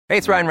Hey,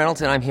 it's Ryan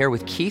Reynolds, and I'm here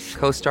with Keith,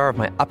 co-star of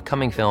my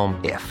upcoming film,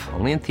 If,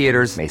 only in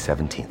theaters May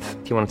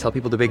 17th. Do you want to tell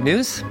people the big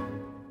news?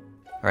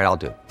 All right, I'll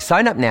do it.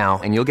 Sign up now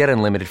and you'll get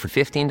unlimited for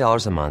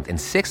 $15 a month and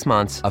 6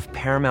 months of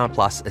Paramount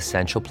Plus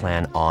Essential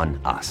Plan on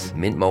us.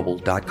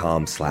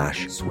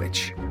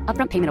 MintMobile.com/switch.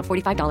 Upfront payment of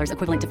 $45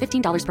 equivalent to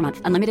 $15 per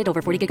month. Unlimited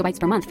over 40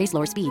 gigabytes per month. Face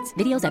lower speeds.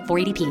 Videos at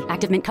 480p.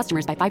 Active Mint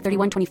customers by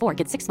 531.24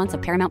 get 6 months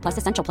of Paramount Plus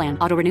Essential Plan.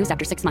 Auto renews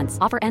after 6 months.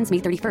 Offer ends May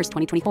 31st,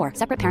 2024.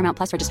 Separate Paramount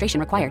Plus registration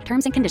required.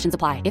 Terms and conditions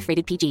apply if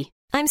rated PG.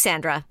 I'm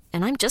Sandra,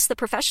 and I'm just the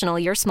professional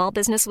your small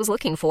business was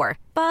looking for.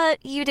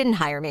 But you didn't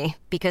hire me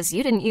because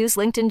you didn't use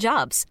LinkedIn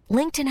Jobs.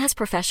 LinkedIn has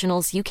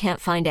professionals you can't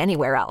find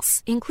anywhere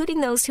else,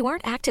 including those who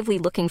aren't actively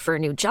looking for a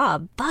new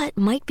job, but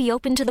might be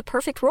open to the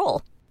perfect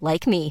role,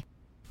 like me.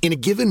 In a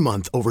given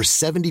month, over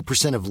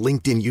 70% of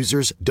LinkedIn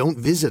users don't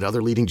visit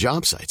other leading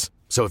job sites.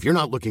 So if you're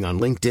not looking on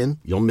LinkedIn,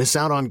 you'll miss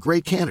out on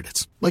great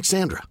candidates like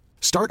Sandra.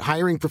 Start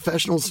hiring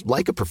professionals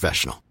like a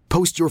professional.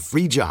 Post your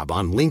free job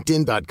on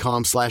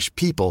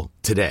linkedin.com/people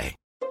today.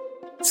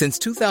 Since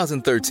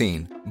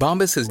 2013,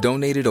 Bombas has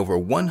donated over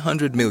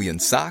 100 million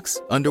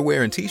socks,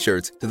 underwear, and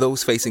T-shirts to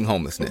those facing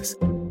homelessness.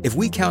 If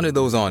we counted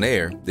those on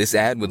air, this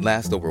ad would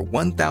last over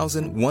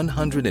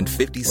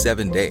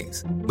 1,157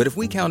 days. But if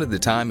we counted the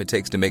time it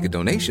takes to make a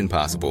donation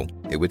possible,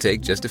 it would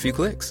take just a few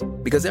clicks.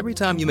 Because every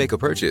time you make a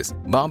purchase,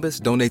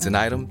 Bombas donates an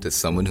item to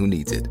someone who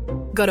needs it.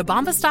 Go to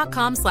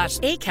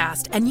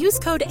bombas.com/ACAST and use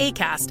code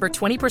ACAST for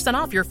 20%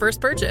 off your first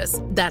purchase.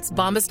 That's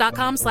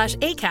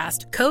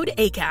bombas.com/ACAST, code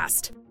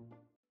ACAST.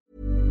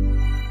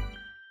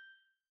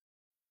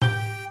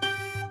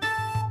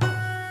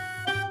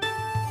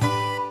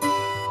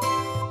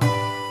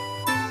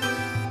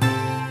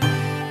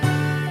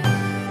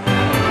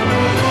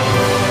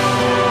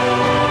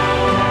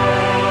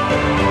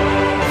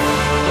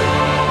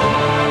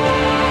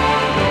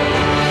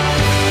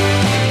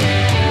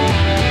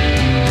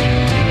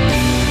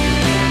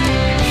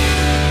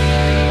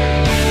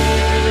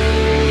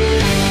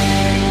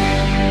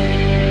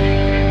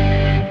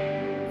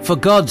 For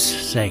God's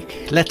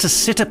sake, let us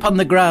sit upon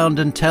the ground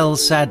and tell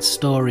sad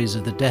stories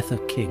of the death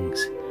of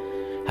kings.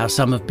 How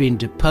some have been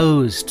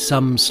deposed,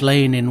 some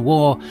slain in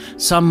war,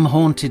 some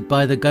haunted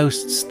by the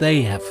ghosts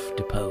they have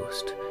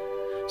deposed,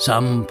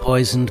 some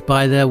poisoned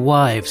by their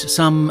wives,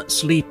 some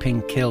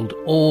sleeping killed,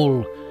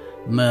 all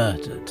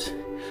murdered.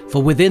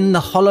 For within the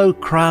hollow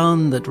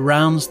crown that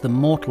rounds the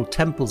mortal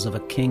temples of a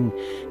king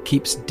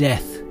keeps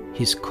death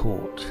his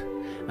court,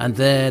 and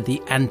there the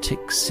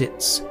antic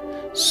sits,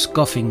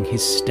 scoffing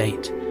his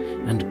state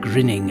and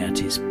grinning at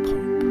his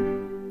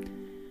pomp.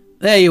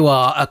 There you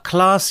are, a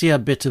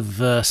classier bit of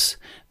verse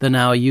than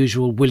our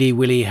usual Willy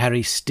Willy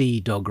Harry Stee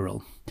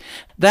doggerel.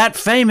 That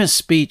famous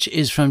speech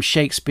is from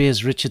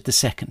Shakespeare's Richard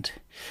II,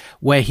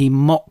 where he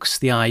mocks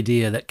the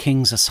idea that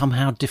kings are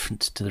somehow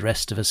different to the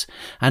rest of us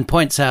and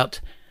points out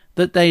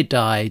that they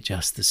die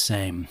just the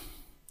same.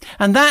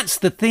 And that's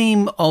the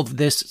theme of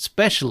this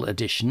special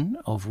edition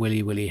of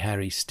Willy Willy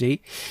Harry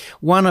Stee,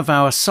 one of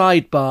our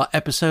sidebar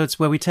episodes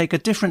where we take a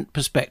different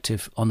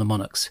perspective on the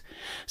monarchs.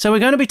 So we're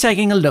going to be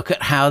taking a look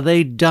at how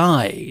they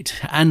died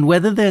and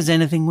whether there's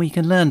anything we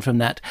can learn from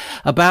that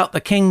about the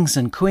kings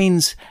and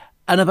queens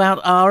and about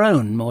our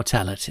own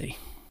mortality.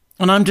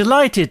 And I'm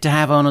delighted to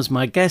have on as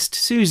my guest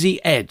Susie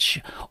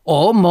Edge,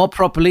 or more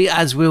properly,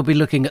 as we'll be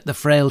looking at the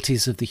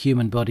frailties of the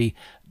human body,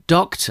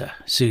 Dr.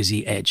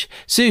 Susie Edge.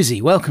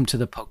 Susie, welcome to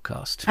the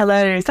podcast.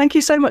 Hello. Thank you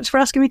so much for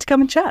asking me to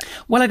come and chat.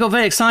 Well, I got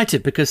very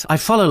excited because I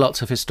follow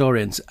lots of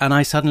historians and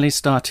I suddenly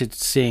started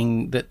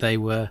seeing that they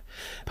were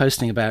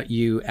posting about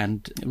you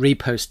and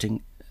reposting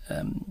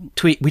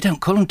tweet. We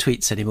don't call them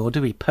tweets anymore,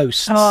 do we?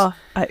 Posts. Oh,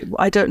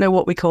 I don't know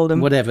what we call them.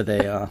 Whatever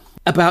they are.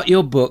 About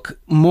your book,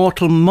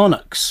 Mortal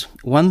Monarchs,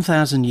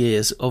 1,000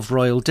 Years of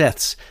Royal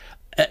Deaths.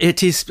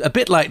 It is a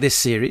bit like this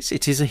series.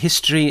 It is a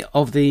history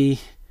of the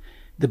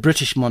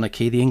British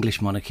monarchy, the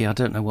English monarchy, I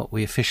don't know what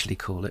we officially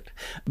call it.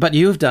 But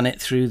you have done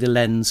it through the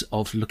lens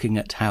of looking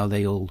at how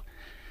they all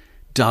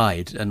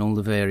died and all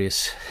the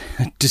various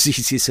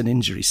diseases and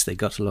injuries they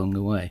got along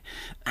the way.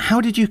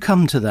 How did you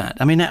come to that?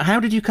 I mean, how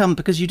did you come?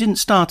 Because you didn't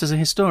start as a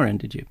historian,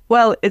 did you?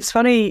 Well, it's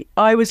funny.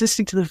 I was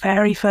listening to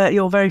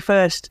your very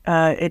first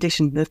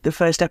edition, the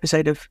first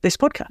episode of this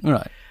podcast.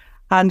 Right.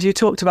 And you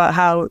talked about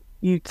how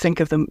you think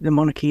of the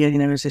monarchy,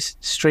 as this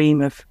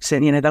stream of,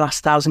 the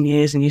last 1,000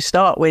 years, and you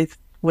start with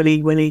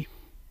Willy.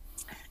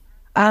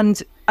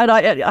 And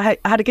I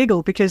had a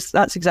giggle because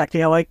that's exactly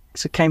how I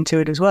came to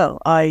it as well.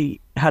 I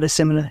had a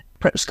similar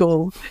prep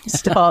school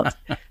start,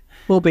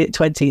 albeit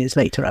 20 years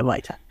later, I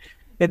might add,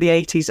 in the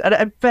 80s. And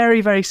a very,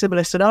 very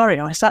similar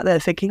scenario. I sat there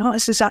thinking,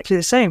 it's exactly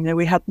the same.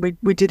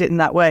 We did it in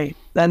that way.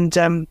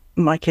 And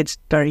my kids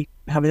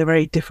have a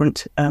very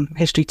different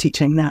history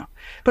teaching now.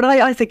 But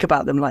I think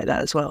about them like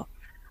that as well.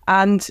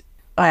 And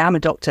I am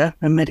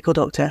a medical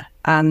doctor,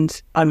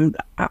 and I'm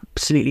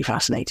absolutely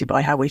fascinated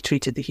by how we've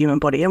treated the human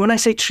body. And when I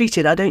say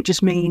treated, I don't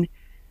just mean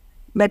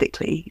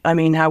medically. I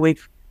mean how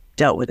we've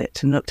dealt with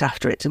it and looked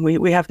after it. And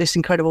we have this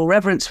incredible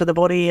reverence for the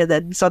body, and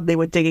then suddenly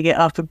we're digging it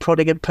up and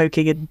prodding and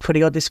poking and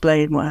putting on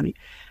display and what have you.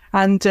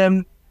 And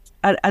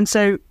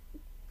so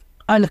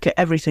I look at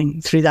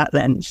everything through that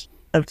lens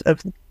of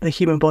the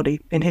human body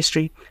in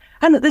history.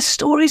 And the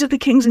stories of the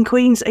kings and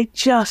queens,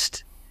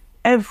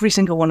 every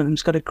single one of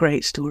them's got a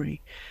great story.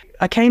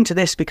 I came to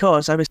this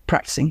because I was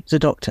practicing as a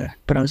doctor,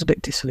 but I was a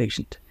bit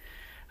disillusioned.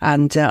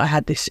 And I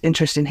had this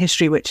interest in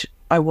history, which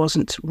I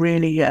wasn't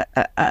really,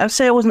 I'd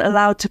say I wasn't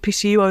allowed to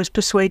pursue. I was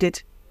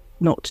persuaded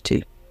not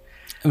to.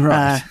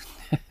 Right.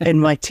 In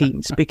my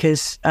teens,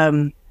 because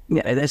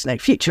there's no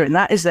future in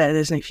that, is there?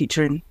 There's no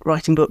future in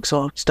writing books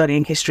or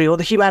studying history or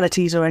the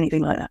humanities or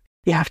anything like that.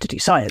 You have to do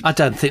science. I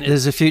don't think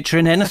there's a future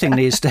in anything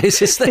these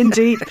days, is there?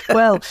 Indeed.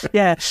 Well,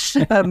 yeah.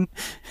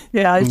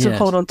 I sort of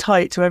hold on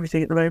tight to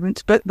everything at the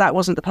moment, but that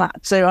wasn't the plan.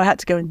 So I had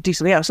to go and do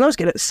something else. And I was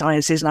good at the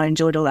sciences and I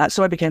enjoyed all that.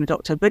 So I became a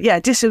doctor. But yeah,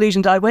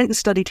 disillusioned. I went and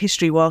studied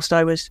history whilst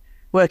I was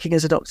working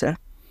as a doctor,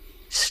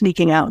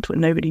 sneaking out when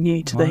nobody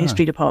knew to the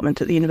history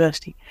department at the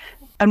university.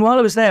 And while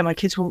I was there, my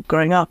kids were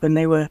growing up and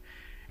they were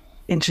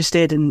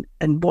interested in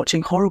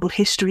watching horrible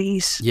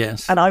histories.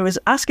 Yes. And I was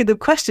asking them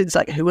questions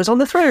like, who was on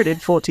the throne in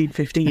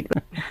 1415?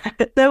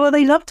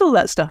 They loved all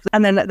that stuff.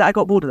 And then I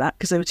got bored of that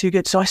because they were too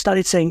good. So I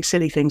started saying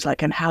silly things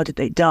like, and how did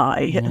they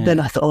die? Yeah. And then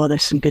I thought,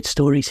 there's some good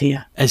stories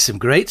here. There's some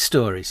great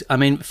stories. I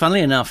mean,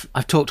 funnily enough,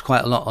 I've talked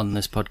quite a lot on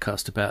this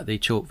podcast about the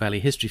Chalk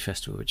Valley History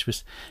Festival, which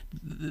was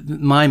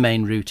my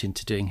main route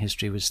into doing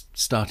history, was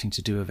starting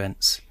to do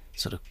events,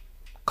 sort of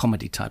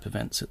comedy type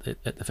events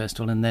at the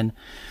festival, and then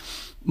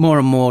more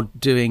and more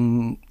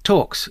doing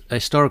talks,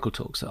 historical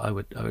talks that I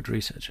would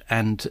research.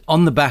 And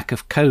on the back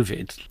of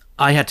COVID,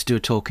 I had to do a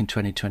talk in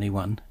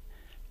 2021,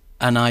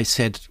 and I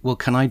said, well,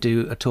 can I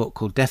do a talk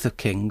called Death of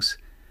Kings,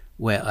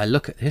 where I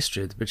look at the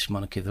history of the British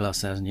monarchy of the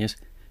last 1,000 years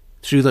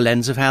through the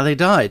lens of how they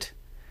died,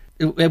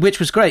 which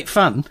was great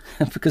fun,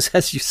 because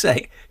as you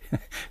say,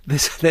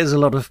 there's a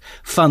lot of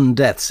fun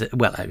deaths.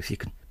 Well, if you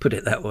can put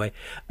it that way.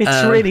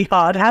 It's really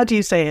hard. How do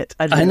you say it?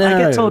 I know. I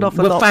get told off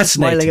a lot for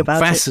smiling about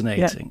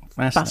fascinating.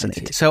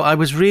 So I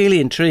was really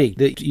intrigued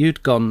that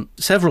you'd gone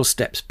several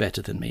steps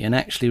better than me and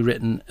actually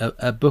written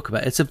a book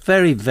about it. It's a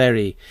very,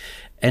 very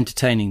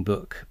entertaining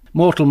book.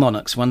 Mortal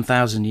Monarchs,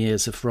 1,000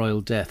 Years of Royal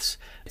Deaths.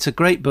 It's a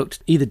great book to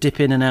either dip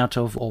in and out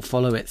of or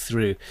follow it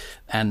through.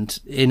 And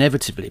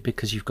inevitably,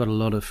 because you've got a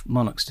lot of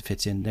monarchs to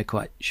fit in, they're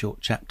quite short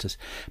chapters.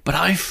 But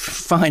I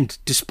find,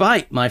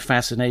 despite my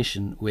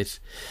fascination with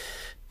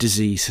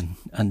disease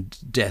and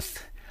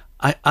death,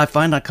 I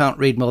find I can't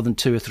read more than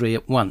 2 or 3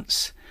 at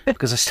once,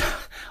 because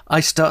I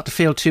start to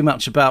feel too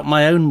much about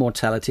my own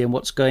mortality and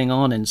what's going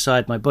on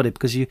inside my body,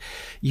 because you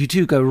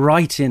do go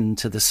right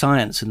into the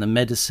science and the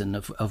medicine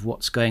of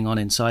what's going on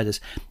inside us.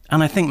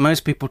 And I think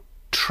most people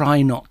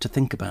try not to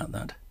think about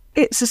that.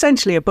 It's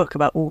essentially a book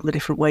about all the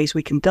different ways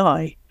we can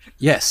die.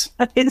 Yes.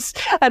 And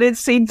it's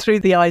seen through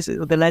the eyes,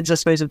 or the lens, I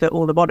suppose, of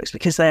all the monarchs,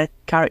 because they're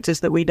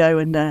characters that we know,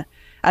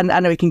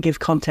 and we can give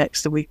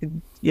context, and we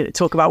can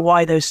talk about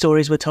why those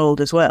stories were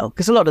told as well.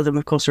 Because a lot of them,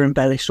 of course, are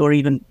embellished or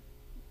even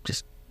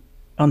just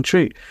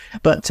untrue.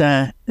 But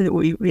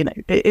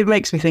it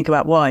makes me think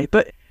about why.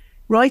 But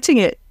writing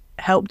it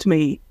helped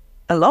me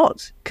a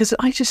lot, because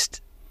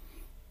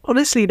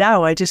honestly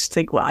now I just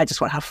think, well, I just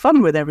want to have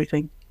fun with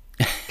everything,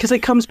 because it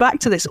comes back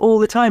to this all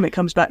the time. It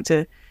comes back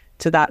to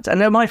that. I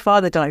know my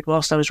father died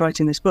whilst I was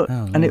writing this book,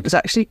 and it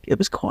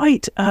was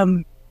quite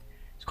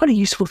a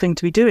useful thing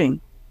to be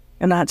doing.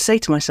 And I had to say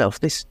to myself,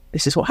 this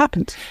is what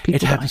happens.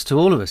 It happens to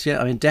all of us,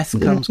 yeah. I mean, death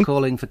comes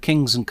calling for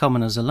kings and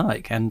commoners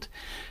alike. And,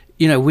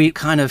 we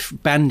kind of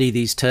bandy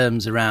these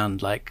terms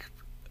around like,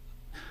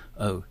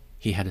 oh,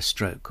 he had a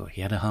stroke, or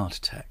he had a heart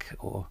attack,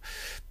 or,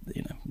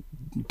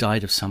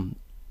 died of some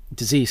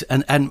disease.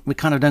 And we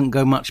kind of don't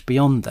go much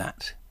beyond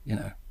that,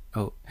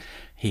 oh,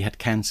 he had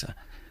cancer.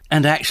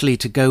 And actually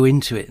to go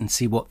into it and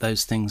see what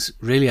those things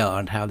really are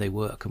and how they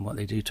work and what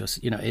they do to us,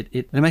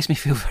 it makes me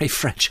feel very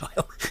fragile.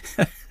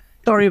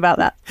 Sorry about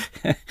that.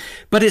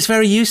 But it's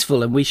very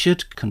useful, and we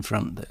should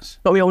confront this.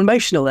 Got me all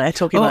emotional there,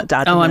 talking about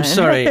Dad. Oh, I'm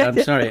sorry. No,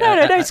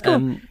 it's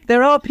cool.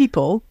 There are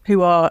people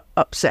who are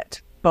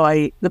upset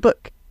by the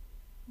book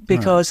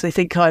because they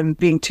think I'm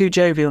being too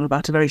jovial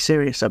about a very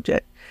serious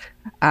subject.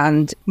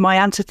 And my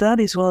answer to that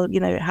is, well,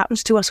 it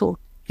happens to us all.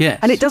 Yes.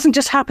 And it doesn't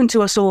just happen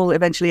to us all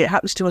eventually. It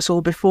happens to us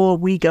all before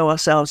we go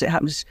ourselves. It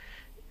happens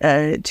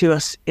to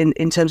us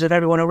in terms of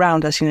everyone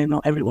around us.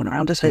 Not everyone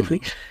around us,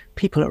 hopefully.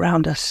 People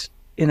around us.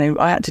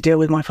 I had to deal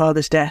with my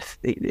father's death.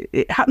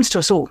 It happens to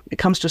us all. It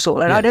comes to us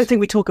all. And yes. I don't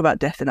think we talk about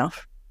death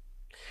enough.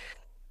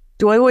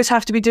 Do I always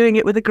have to be doing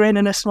it with a grin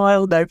and a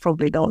smile? No,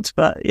 probably not.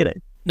 But,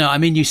 No, I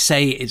mean, you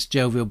say it's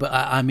jovial, but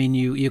I mean,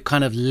 you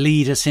kind of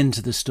lead us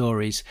into the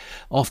stories,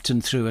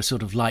 often through a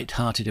sort of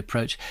light-hearted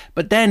approach.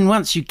 But then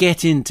once you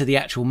get into the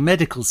actual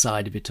medical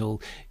side of it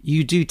all,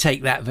 you do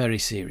take that very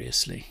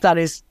seriously. That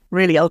is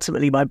really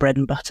ultimately my bread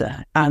and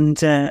butter. And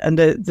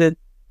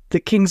the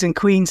kings and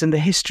queens and the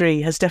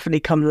history has definitely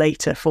come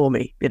later for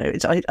me.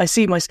 I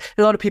see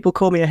a lot of people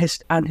call me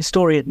an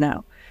historian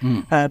now,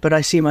 but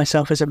I see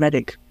myself as a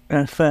medic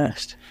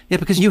first. Yeah,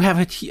 because you have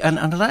and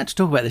I'd like to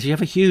talk about this. You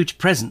have a huge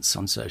presence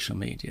on social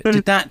media.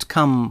 Did that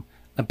come?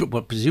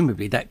 Well,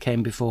 presumably that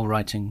came before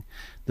writing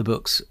the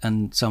books,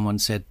 and someone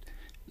said,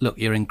 look,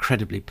 you're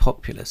incredibly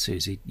popular,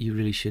 Susie. You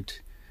really should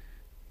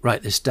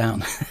write this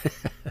down.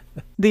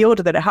 The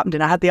order that it happened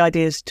in, I had the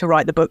ideas to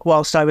write the book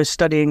whilst I was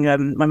studying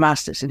my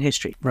master's in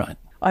history. Right.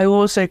 I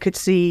also could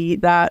see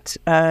that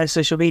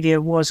social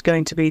media was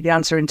going to be the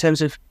answer in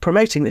terms of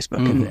promoting this book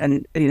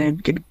and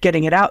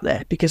getting it out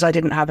there, because I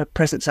didn't have a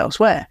presence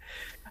elsewhere.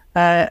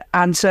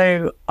 And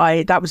so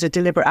that was a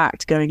deliberate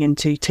act going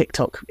into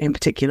TikTok in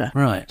particular.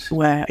 Right.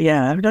 Where,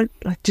 I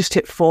just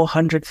hit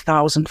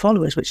 400,000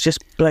 followers, which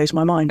just blows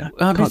my mind.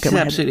 It's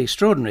absolutely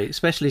extraordinary,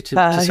 especially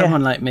to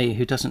someone like me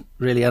who doesn't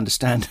really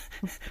understand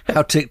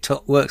how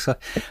TikTok works.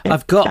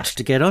 I've got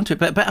to get onto it.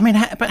 But I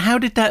mean, but how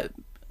did that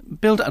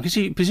build up?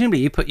 Because presumably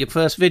you put your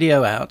first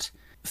video out,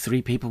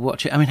 3 people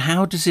watch it. I mean,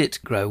 how does it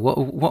grow?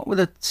 What were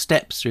the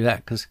steps through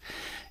that? Because,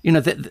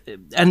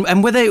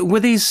 and were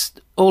these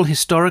all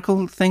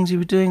historical things you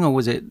were doing, or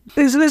was it?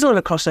 There's a lot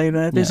of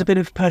crossover. There's a bit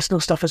of personal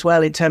stuff as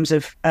well in terms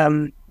of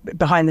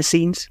behind the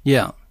scenes.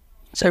 Yeah.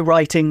 So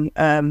writing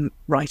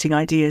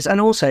ideas, and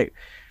also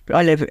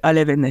I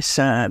live in this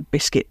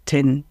biscuit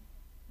tin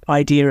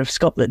idea of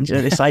Scotland.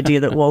 This idea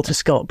that Walter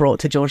Scott brought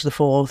to George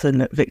IV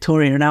and that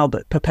Victoria and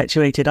Albert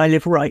perpetuated. I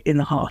live right in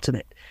the heart of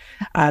it,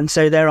 and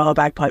so there are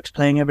bagpipes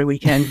playing every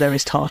weekend. There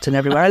is tartan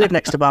everywhere. I live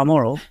next to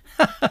Balmoral.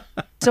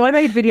 So I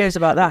made videos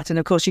about that, and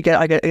of course I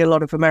get a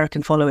lot of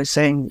American followers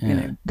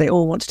saying, they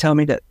all want to tell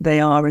me that they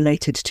are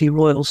related to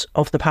royals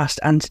of the past,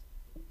 and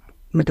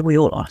we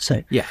all are.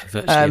 So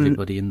virtually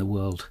everybody in the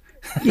world.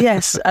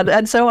 Yes,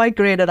 and so I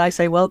grin and I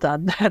say, well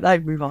done, and I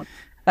move on.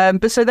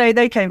 But so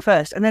they came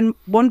first, and then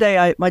one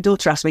day my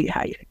daughter asked me,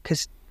 "Hey,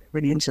 because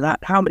really into that,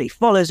 how many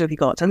followers have you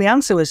got?" And the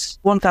answer was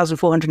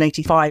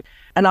 1,485,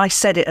 and I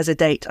said it as a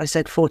date. I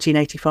said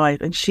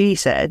 1485, and she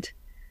said,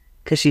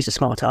 because she's a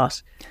smart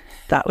ass,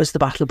 that was the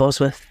Battle of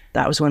Bosworth.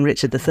 That was when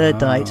Richard III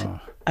died.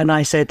 And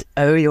I said,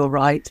 oh, you're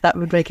right. That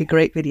would make a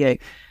great video.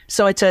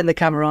 So I turned the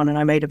camera on and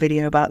I made a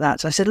video about that.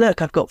 So I said,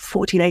 look, I've got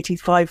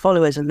 1485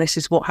 followers and this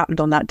is what happened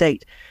on that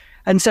date.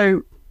 And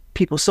so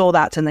people saw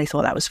that and they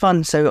thought that was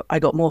fun. So I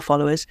got more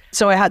followers.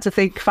 So I had to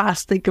think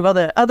fast, think of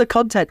other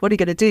content. What are you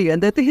going to do?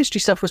 And the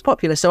history stuff was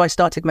popular. So I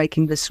started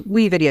making this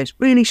wee videos,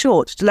 really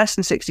short, less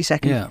than 60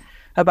 seconds,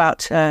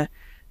 about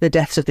the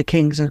deaths of the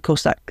kings. And of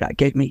course, that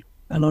gave me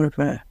a lot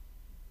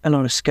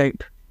of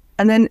scope.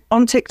 And then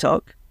on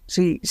TikTok,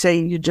 so you say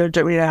you don't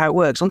really know how it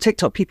works. On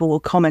TikTok, people will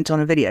comment on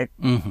a video.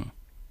 Mm-hmm.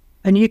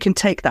 And you can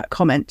take that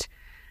comment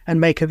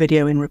and make a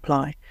video in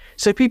reply.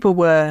 So people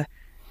were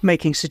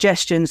making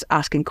suggestions,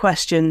 asking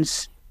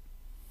questions,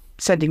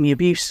 sending me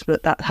abuse,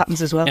 but that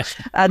happens as well.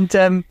 And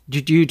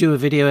did you do a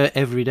video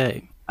every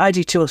day? I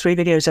do 2 or 3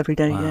 videos every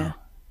day, yeah.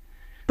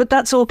 But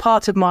that's all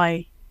part of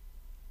my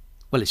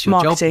it's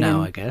your job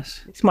now, I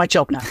guess. It's my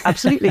job now,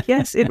 absolutely.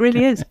 Yes, it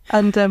really is.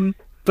 And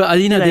but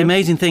the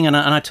amazing thing, and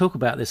I talk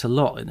about this a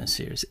lot in this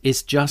series,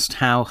 is just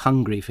how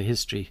hungry for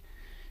history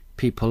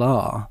people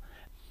are.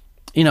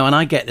 And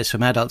I get this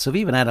from adults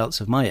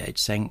of my age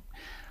saying,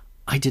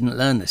 I didn't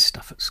learn this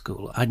stuff at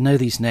school. I know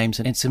these names,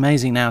 and it's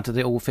amazing now that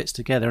it all fits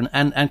together.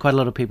 And quite a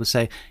lot of people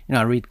say,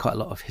 I read quite a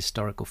lot of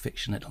historical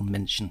fiction. It'll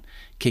mention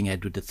King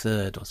Edward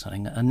III or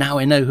something, and now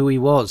I know who he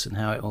was and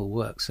how it all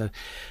works. So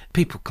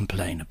people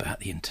complain about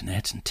the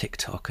internet and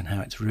TikTok and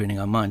how it's ruining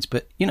our minds.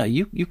 But,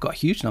 you've got a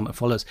huge number of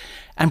followers,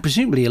 and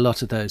presumably a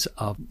lot of those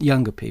are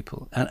younger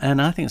people.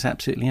 And I think it's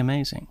absolutely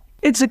amazing.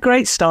 It's a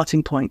great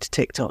starting point,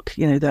 TikTok,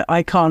 that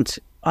I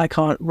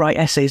can't write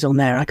essays on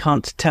there. I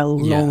can't tell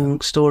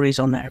long stories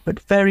on there, but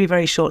very,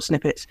 very short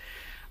snippets.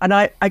 And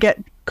I get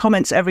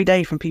comments every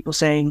day from people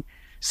saying,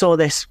 saw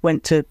this,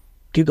 went to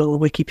Google or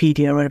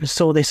Wikipedia or whatever,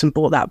 saw this and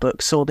bought that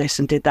book, saw this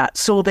and did that,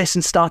 saw this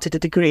and started a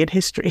degree in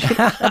history.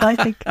 And I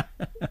think,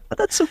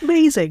 that's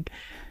amazing.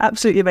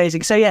 Absolutely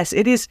amazing. So yes,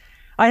 it is.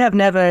 I have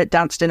never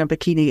danced in a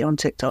bikini on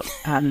TikTok,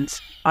 and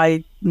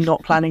I'm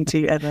not planning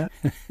to ever.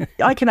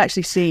 I can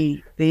actually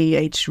see the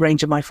age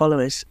range of my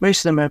followers. Most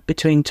of them are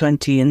between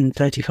 20 and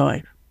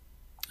 35.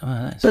 Oh,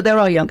 nice. But there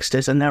are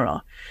youngsters, and there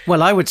are.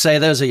 Well, I would say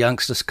those are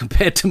youngsters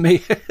compared to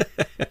me.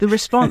 The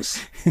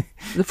response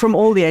from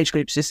all the age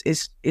groups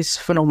is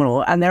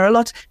phenomenal. And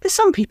there's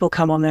some people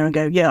come on there and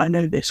go, yeah, I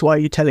know this. Why are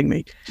you telling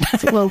me? I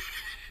think, well,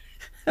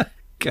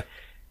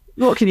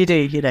 what can you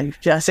do?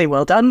 Just say,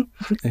 well done,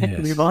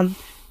 move on.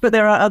 But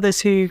there are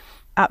others who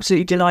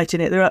absolutely delight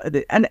in it. There are,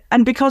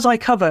 and because I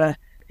cover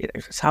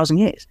 1,000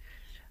 years,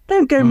 I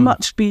don't go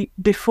much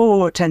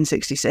before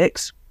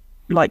 1066.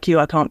 Like you,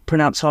 I can't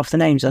pronounce half the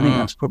names. I think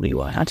that's probably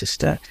why. I just,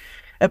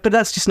 but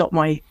that's just not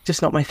my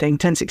thing.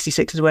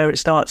 1066 is where it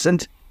starts,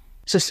 and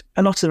so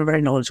a lot of them are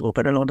very knowledgeable,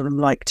 but a lot of them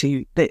like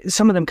to.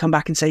 Some of them come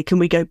back and say, "Can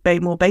we go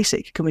more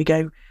basic? Can we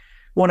go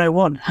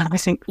 101?" And I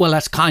think, well,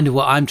 that's kind of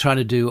what I'm trying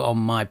to do on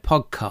my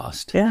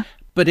podcast. Yeah.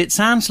 But it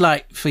sounds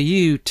like for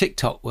you,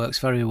 TikTok works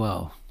very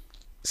well.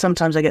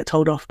 Sometimes I get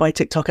told off by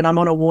TikTok and I'm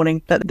on a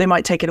warning that they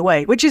might take it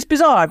away, which is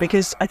bizarre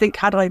because I think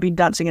had I been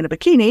dancing in a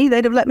bikini,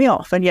 they'd have let me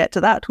off. And yet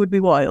that would be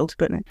wild.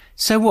 But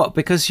so what?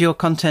 Because your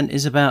content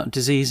is about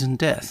disease and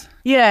death?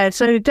 Yeah,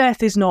 so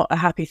death is not a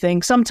happy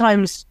thing.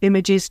 Sometimes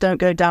images don't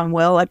go down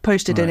well. I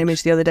posted an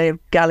image the other day of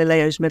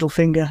Galileo's middle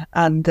finger,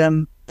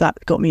 and that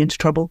got me into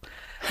trouble.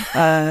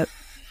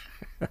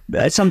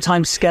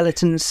 Sometimes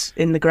skeletons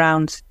in the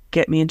ground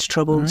get me into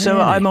trouble. Really? So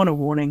I'm on a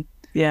warning.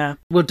 Yeah.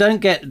 Well, don't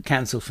get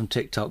cancelled from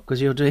TikTok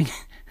because you're doing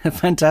a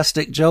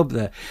fantastic job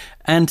there.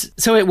 And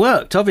so it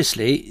worked,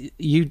 obviously.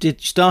 You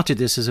started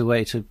this as a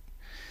way to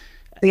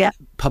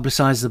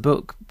publicise the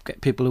book,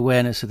 get people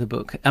awareness of the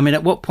book. I mean,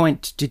 at what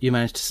point did you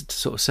manage to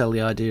sort of sell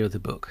the idea of the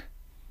book?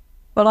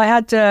 Well, I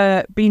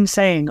had been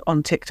saying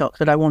on TikTok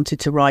that I wanted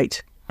to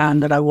write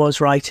and that I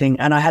was writing,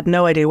 and I had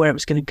no idea where it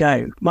was going to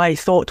go. My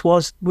thought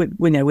was,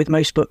 with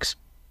most books,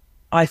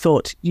 I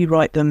thought you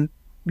write them,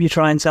 you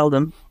try and sell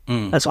them.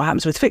 That's what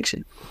happens with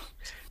fiction.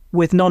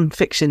 With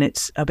non-fiction,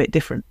 it's a bit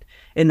different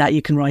in that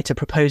you can write a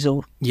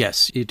proposal.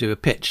 Yes, you do a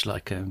pitch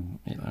like a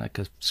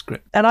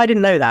script. And I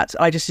didn't know that.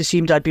 I just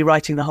assumed I'd be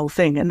writing the whole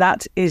thing, and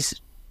that's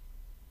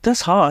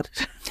hard.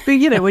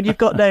 But, when you've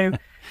got no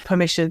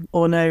permission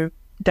or no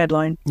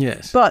deadline.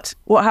 Yes. But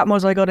what happened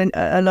was I got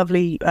a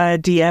lovely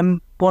DM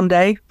one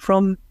day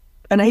from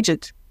an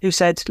agent who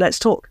said, let's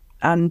talk.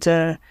 And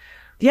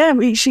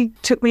she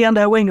took me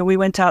under her wing and we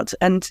went out,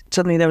 and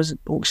suddenly there was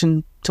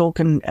auction talk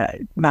and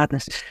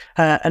madness.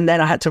 And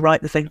then I had to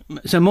write the thing.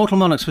 So Mortal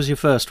Monarchs was your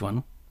first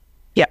one?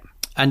 Yeah.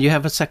 And you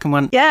have a second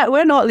one? Yeah,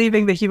 we're not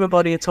leaving the human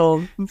body at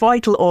all.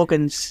 Vital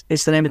Organs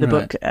is the name of the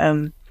book.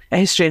 A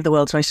history of the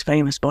world's most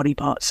famous body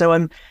parts. So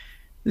I'm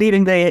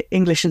leaving the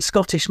English and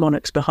Scottish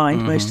monarchs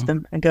behind, most of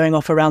them, and going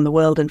off around the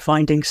world and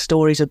finding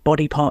stories of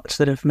body parts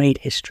that have made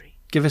history.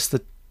 Give us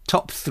the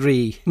top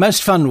 3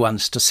 most fun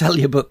ones to sell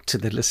your book to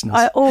the listeners.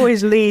 I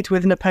always lead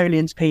with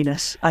Napoleon's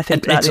penis. I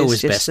think it's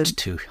always best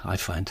too, I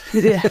find.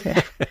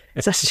 Yeah.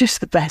 That's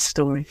just the best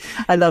story.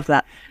 I love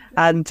that.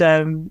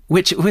 And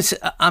which was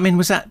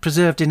that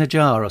preserved in a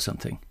jar or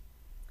something?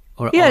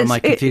 Or am I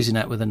confusing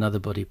that with another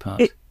body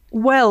part?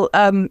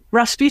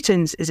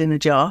 Rasputin's is in a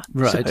jar,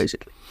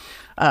 supposedly.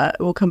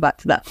 We'll come back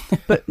to that.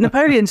 But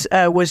Napoleon's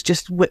was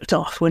just whipped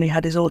off when he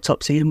had his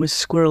autopsy and was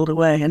squirreled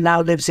away, and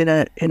now lives in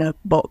a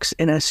box,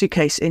 in a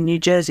suitcase in New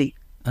Jersey.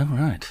 Oh,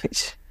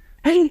 right.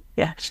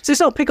 Yeah. So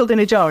it's not pickled in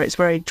a jar. It's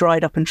very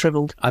dried up and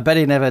shriveled. I bet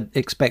he never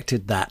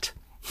expected that.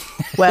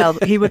 Well,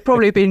 he would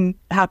probably have been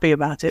happy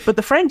about it. But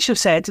the French have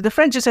said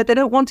they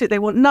don't want it. They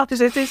want nothing.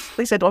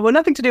 They said, I want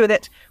nothing to do with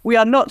it. We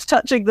are not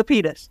touching the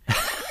penis.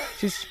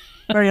 Which is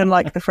very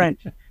unlike the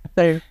French.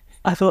 So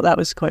I thought that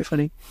was quite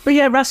funny. But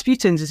yeah,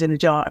 Rasputin's is in a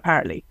jar,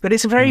 apparently. But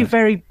it's very,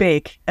 very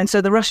big. And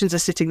so the Russians are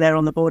sitting there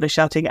on the border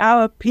shouting,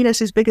 our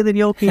penis is bigger than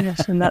your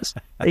penis. And that's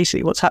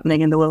basically what's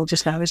happening in the world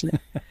just now, isn't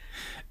it?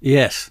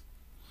 Yes.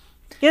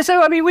 Yeah,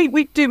 so,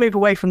 we do move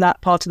away from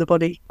that part of the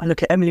body. I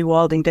look at Emily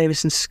Wilding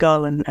Davison's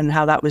skull and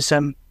how that was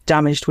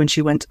damaged when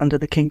she went under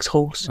the king's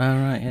horse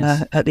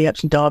at the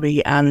Epsom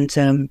Derby,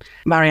 and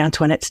Marie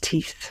Antoinette's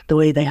teeth, the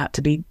way they had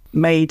to be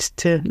made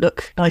to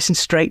look nice and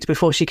straight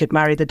before she could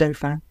marry the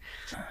Dauphin.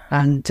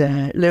 And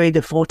Louis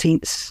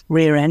XIV's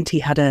rear end, he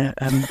had a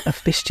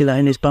fistula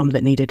in his bum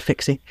that needed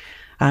fixing.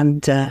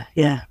 And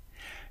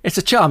it's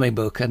a charming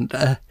book,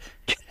 and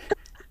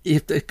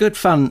it's good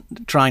fun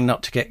trying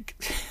not to get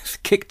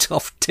kicked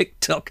off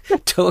TikTok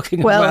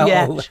talking about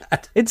all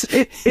that.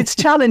 It's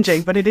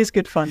challenging, but it is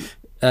good fun.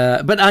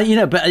 But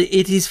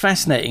it is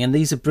fascinating, and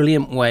these are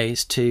brilliant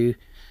ways to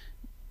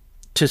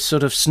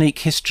sort of sneak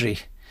history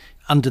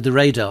under the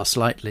radar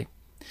slightly.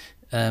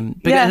 I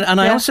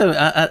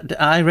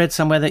read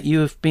somewhere that you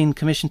have been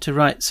commissioned to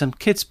write some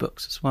kids'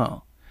 books as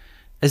well.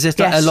 Is it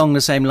along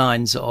the same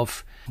lines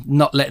of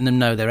not letting them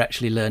know they're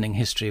actually learning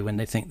history when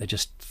they think they're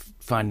just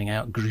finding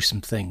out gruesome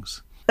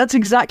things? That's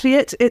exactly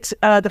it. It's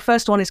the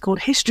first one is called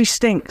History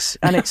Stinks,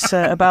 and it's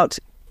about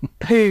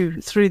poo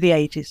through the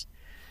ages.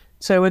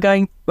 So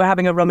we're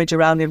having a rummage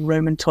around in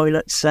Roman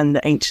toilets and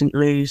ancient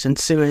loos and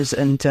sewers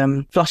and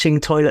flushing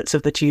toilets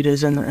of the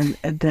Tudors and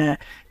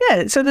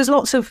so there's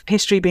lots of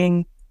history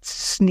being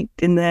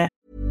sneaked in there.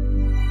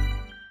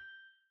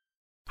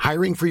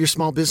 Hiring for your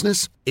small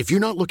business? If you're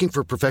not looking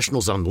for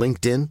professionals on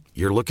LinkedIn,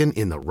 you're looking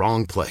in the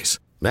wrong place.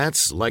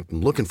 That's like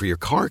looking for your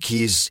car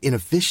keys in a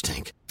fish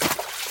tank.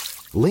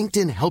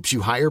 LinkedIn helps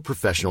you hire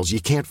professionals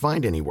you can't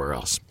find anywhere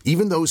else,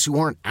 even those who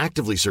aren't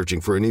actively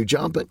searching for a new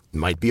job but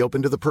might be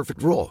open to the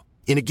perfect role.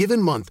 In a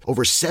given month,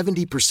 over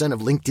 70%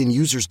 of LinkedIn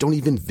users don't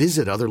even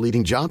visit other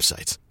leading job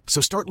sites. So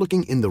start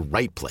looking in the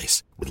right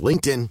place. With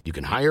LinkedIn, you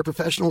can hire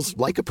professionals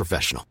like a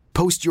professional.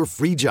 Post your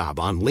free job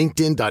on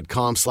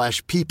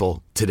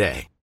linkedin.com/people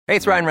today. Hey,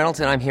 it's Ryan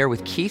Reynolds, and I'm here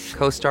with Keith,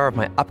 co-star of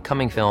my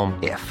upcoming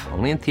film, If,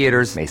 only in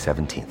theaters May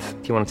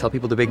 17th. Do you want to tell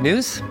people the big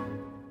news?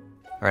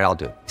 All right, I'll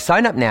do it.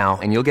 Sign up now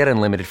and you'll get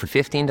unlimited for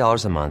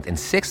 $15 a month and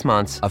 6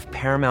 months of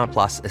Paramount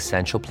Plus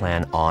Essential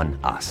Plan on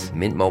us.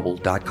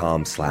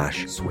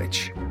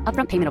 MintMobile.com/switch.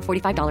 Upfront payment of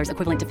 $45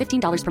 equivalent to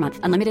 $15 per month.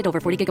 Unlimited over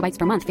 40 gigabytes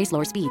per month. Face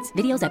lower speeds.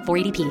 Videos at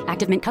 480p.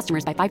 Active Mint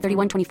customers by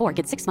 531.24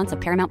 get 6 months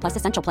of Paramount Plus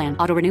Essential Plan.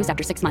 Auto renews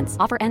after 6 months.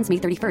 Offer ends May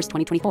 31st,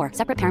 2024.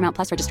 Separate Paramount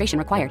Plus registration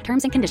required.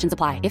 Terms and conditions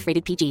apply if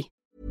rated PG.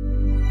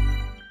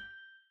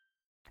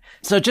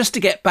 So just to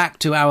get back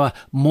to our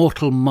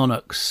mortal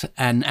monarchs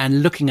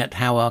and looking at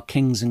how our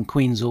kings and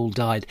queens all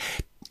died,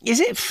 is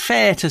it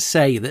fair to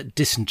say that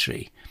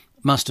dysentery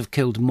must have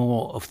killed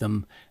more of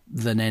them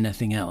than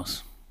anything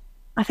else.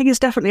 I think it's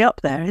definitely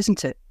up there,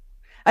 isn't it?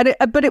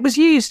 But it was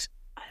used,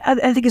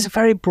 I think it's a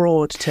very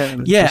broad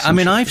term. Yeah, I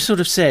mean, I've sort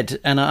of said,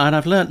 and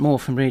I've learnt more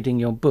from reading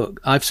your book,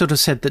 I've sort of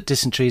said that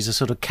dysentery is a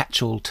sort of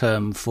catch-all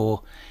term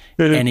for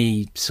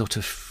any sort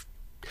of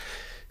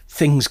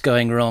things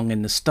going wrong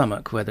in the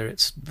stomach, whether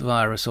it's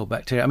virus or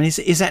bacteria. I mean,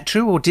 is that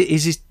true, or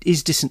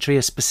is dysentery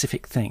a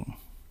specific thing?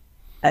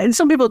 And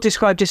some people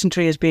describe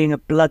dysentery as being a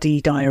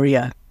bloody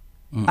diarrhea,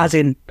 as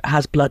in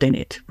has blood in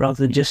it,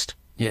 rather than just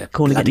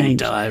calling it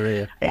names.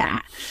 Diarrhea. Yeah.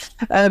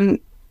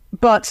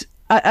 But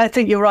I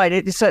think you're right.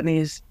 It certainly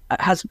is.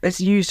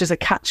 It's used as a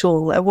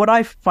catch-all. What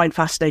I find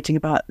fascinating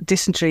about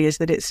dysentery is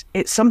that it's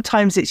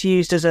sometimes it's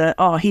used as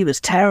he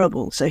was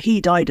terrible, so he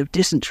died of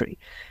dysentery,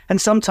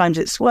 and sometimes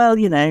it's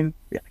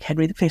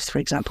Henry V, for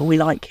example, we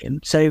like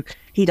him, so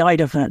he died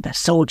of the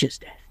soldier's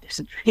death,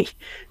 dysentery.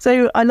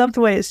 So I love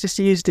the way it's just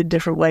used in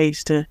different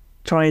ways to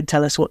try and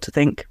tell us what to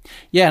think.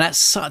 Yeah, that's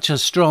such a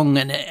strong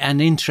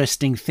and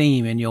interesting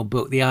theme in your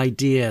book, the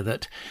idea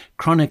that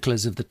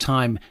chroniclers of the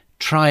time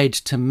tried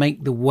to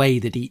make the way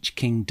that each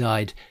king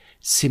died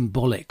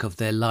symbolic of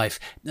their life.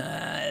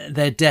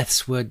 Their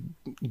deaths were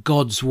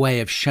God's way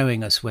of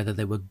showing us whether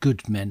they were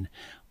good men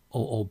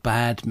or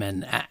bad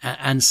men.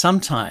 And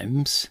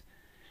sometimes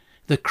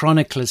the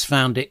chroniclers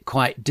found it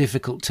quite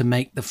difficult to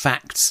make the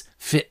facts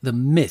fit the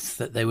myth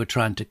that they were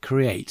trying to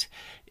create,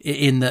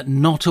 in that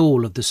not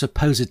all of the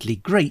supposedly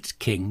great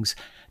kings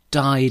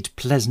died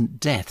pleasant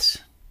deaths.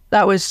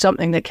 That was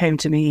something that came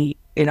to me,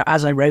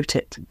 as I wrote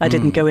it. I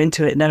didn't go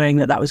into it knowing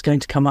that was going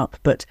to come up,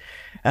 but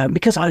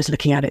because I was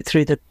looking at it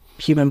through the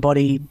human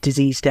body,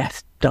 disease,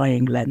 death,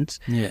 dying lens.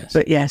 Yes.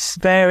 But yes,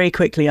 very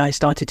quickly I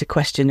started to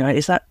question,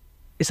 is that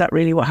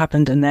really what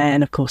happened? And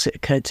then, of course, it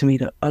occurred to me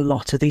that a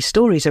lot of these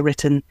stories are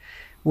written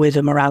with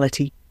a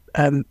morality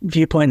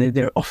viewpoint.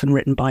 They're often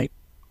written by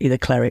either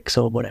clerics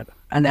or whatever.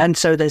 And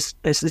so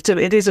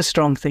it is a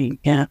strong theme,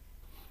 yeah.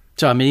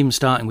 So, I mean, even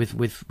starting with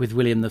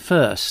William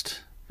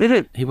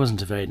I, he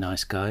wasn't a very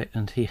nice guy,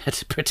 and he had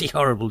a pretty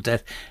horrible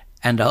death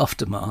and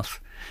aftermath.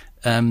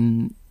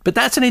 But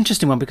that's an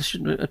interesting one, because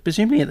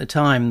presumably at the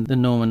time the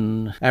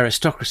Norman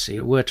aristocracy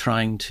were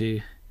trying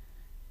to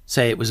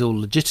say it was all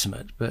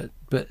legitimate, but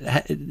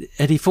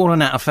had he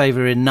fallen out of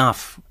favour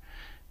enough,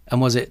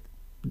 and was it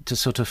to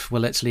sort of,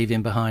 well, let's leave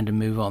him behind and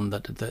move on,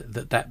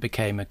 that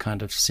became a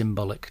kind of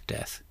symbolic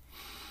death?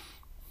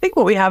 I think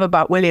what we have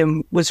about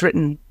William was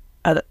written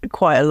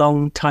quite a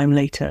long time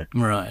later,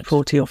 right?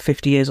 40 or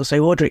 50 years or so.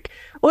 Audric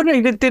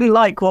didn't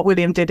like what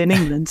William did in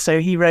England,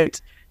 so he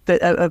wrote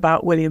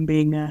about William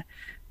being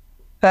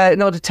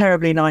not a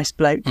terribly nice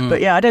bloke. But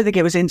yeah, I don't think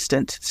it was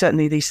instant.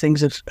 Certainly these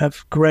things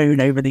have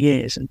grown over the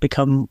years and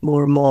become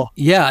more and more.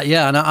 Yeah,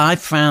 and I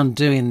found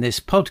doing this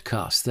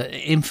podcast that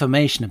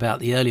information about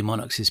the early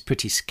monarchs is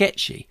pretty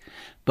sketchy,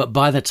 but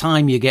by the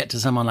time you get to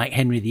someone like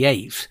Henry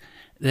VIII,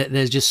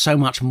 there's just so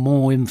much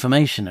more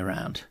information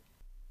around.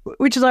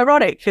 Which is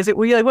ironic, because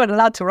we weren't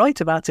allowed to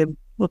write about him.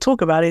 We'll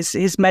talk about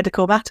his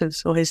medical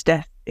matters or his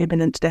death,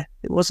 imminent death.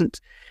 It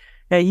wasn't,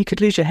 you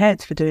could lose your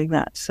head for doing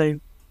that. So,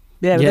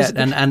 yeah.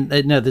 And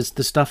there's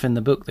the stuff in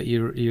the book that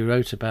you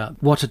wrote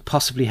about what had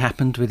possibly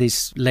happened with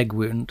his leg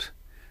wound.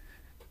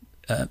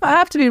 I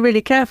have to be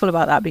really careful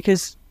about that,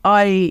 because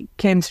I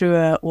came through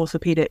a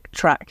orthopaedic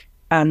track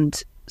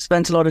and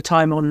spent a lot of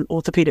time on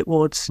orthopaedic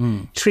wards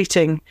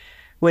treating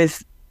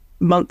with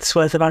months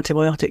worth of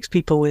antibiotics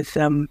people with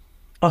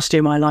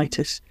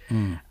osteomyelitis,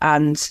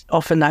 and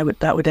often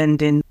that would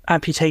end in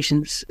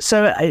amputations.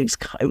 So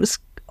it was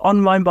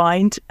on my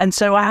mind, and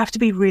so I have to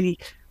be really,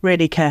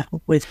 really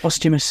careful with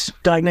posthumous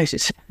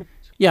diagnosis.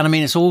 Yeah, and I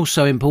mean, it's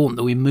also important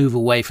that we move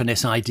away from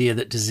this idea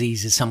that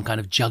disease is some kind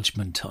of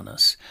judgment on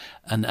us,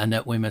 and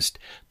that we must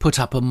put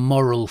up a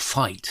moral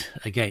fight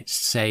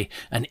against, say,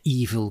 an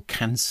evil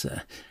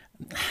cancer.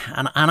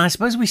 And I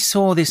suppose we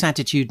saw this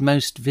attitude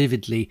most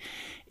vividly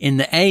in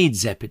the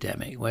AIDS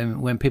epidemic,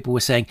 when people were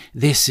saying,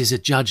 this is a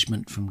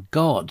judgment from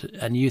God.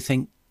 And you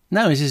think,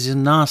 no, this is a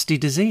nasty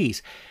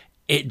disease.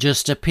 It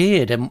just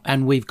appeared,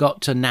 and we've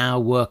got to now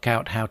work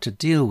out how to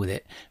deal with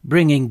it.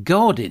 Bringing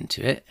God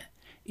into it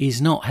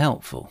is not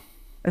helpful.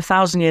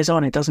 1,000 years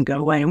on, it doesn't go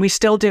away, and we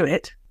still do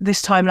it.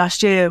 This time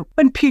last year,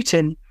 when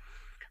Putin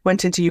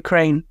went into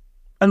Ukraine,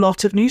 a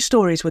lot of news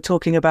stories were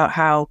talking about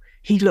how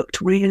he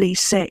looked really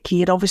sick. He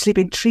had obviously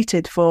been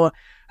treated for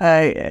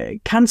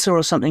cancer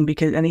or something,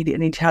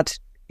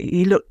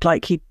 he looked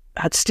like he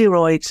had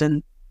steroids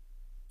and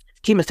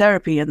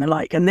chemotherapy and the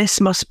like, and this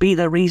must be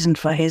the reason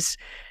for his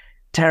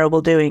terrible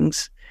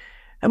doings.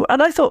 And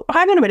I thought,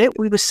 hang on a minute,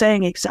 we were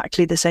saying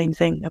exactly the same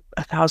thing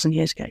 1,000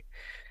 years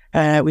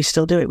ago. We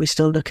still do it. We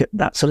still look at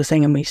that sort of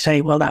thing and we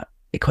say, well, that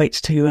equates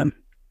to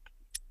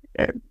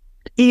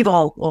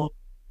evil or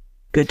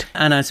good.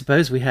 And I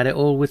suppose we had it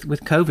all with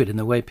COVID and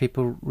the way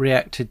people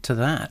reacted to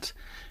that.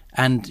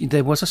 And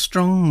there was a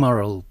strong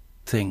moral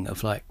thing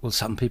of like, well,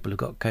 some people have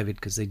got COVID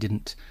because they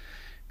didn't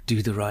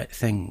do the right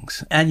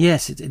things. And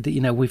yes,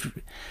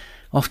 we've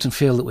often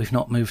feel that we've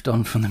not moved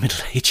on from the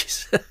Middle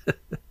Ages.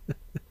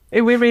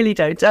 We really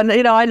don't. And,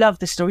 I love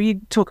the story.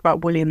 You talk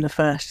about William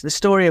I, the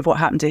story of what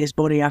happened to his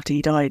body after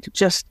he died.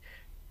 Just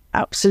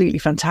absolutely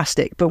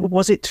fantastic. But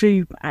was it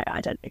true?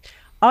 I don't know.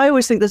 I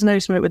always think there's no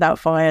smoke without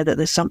fire, that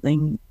there's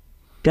something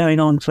going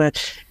on for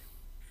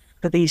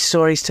these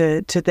stories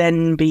to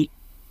then be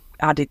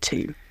added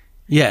to.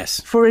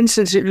 Yes. For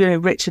instance,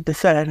 Richard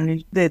III,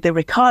 and the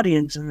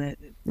Ricardians and the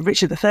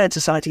Richard III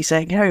Society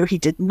saying, he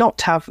did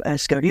not have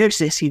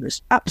scoliosis. He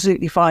was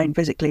absolutely fine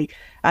physically.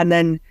 And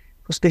then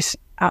was this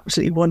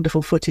absolutely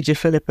wonderful footage of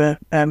Philippa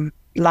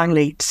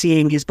Langley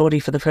seeing his body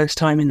for the first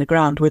time in the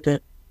ground with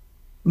a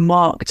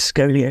marked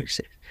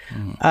scoliosis.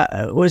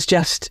 Was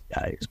just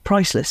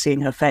priceless,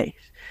 seeing her face.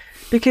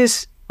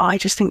 Because I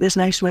just think there's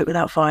no smoke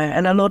without fire,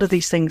 and a lot of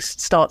these things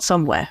start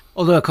somewhere.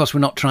 Although, of course, we're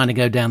not trying to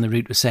go down the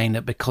route of saying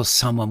that because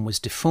someone was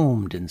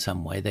deformed in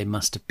some way, they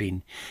must have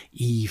been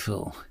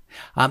evil.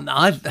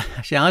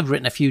 I've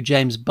written a few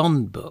James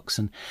Bond books,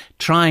 and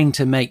trying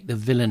to make the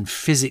villain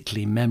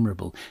physically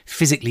memorable,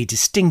 physically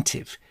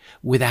distinctive,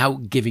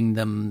 without giving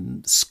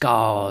them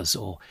scars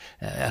or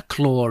a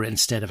claw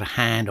instead of a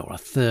hand or a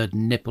third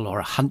nipple or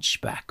a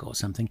hunchback or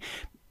something,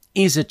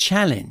 is a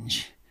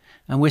challenge.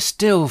 And we're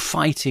still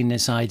fighting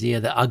this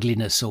idea that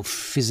ugliness or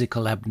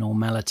physical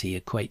abnormality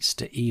equates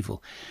to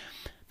evil.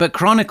 But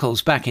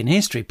chronicles back in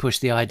history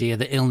pushed the idea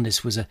that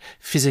illness was a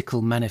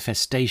physical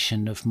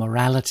manifestation of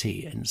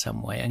morality in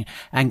some way,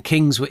 and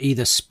kings were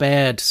either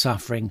spared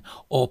suffering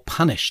or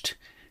punished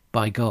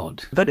by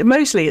God. But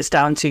mostly it's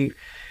down to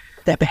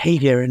their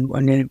behaviour. And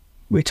when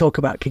we talk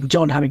about King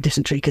John having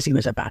dysentery because he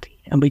was a baddie,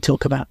 and we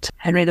talk about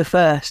Henry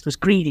I was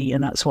greedy,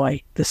 and that's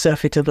why the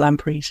surfeit of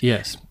lampreys.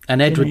 Yes,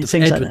 and Edward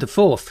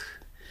IV,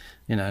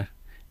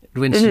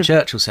 Winston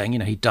Churchill saying,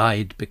 he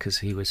died because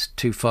he was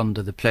too fond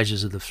of the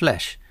pleasures of the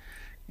flesh.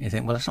 You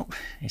think, well,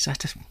 is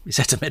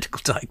that a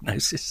medical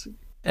diagnosis?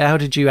 How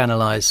did you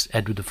analyse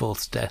Edward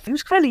IV's death? He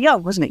was fairly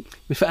young, wasn't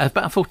he?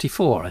 About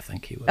 44, I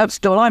think he was.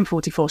 Still, I'm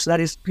 44,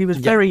 so he was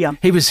very young.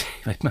 He was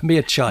a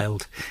mere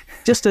child.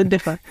 Just to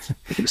differ.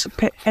 He was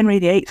Henry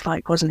VIII,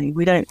 wasn't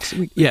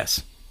he?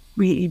 Yes.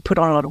 He put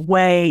on a lot of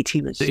weight.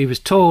 He was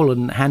tall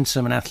and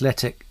handsome and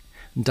athletic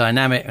and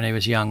dynamic when he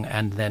was young,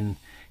 and then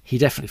he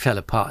definitely fell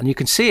apart. And you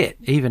can see it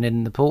even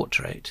in the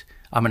portrait.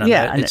 I mean,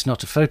 it's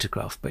not a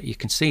photograph, but you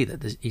can see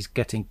that he's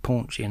getting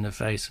paunchy in the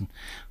face and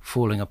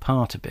falling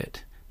apart a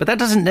bit. But that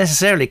doesn't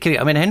necessarily kill you.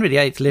 I mean, Henry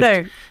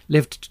VIII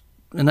lived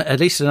at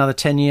least another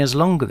 10 years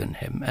longer than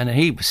him, and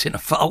he was in a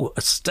far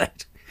worse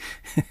state.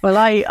 Well,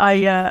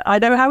 I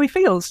know how he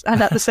feels,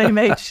 and at the same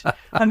age,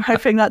 I'm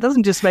hoping that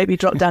doesn't just make me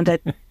drop down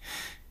dead.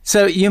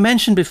 So you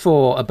mentioned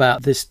before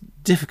about this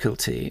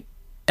difficulty,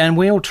 and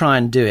we all try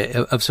and do it,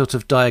 of sort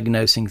of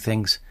diagnosing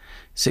things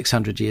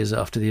 600 years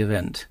after the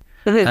event.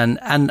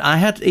 And I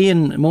had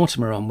Ian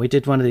Mortimer on. We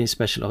did one of these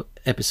special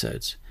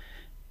episodes,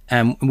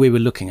 and we were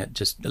looking at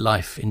just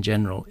life in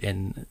general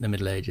in the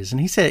Middle Ages. And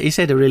he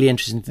said a really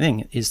interesting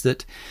thing is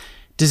that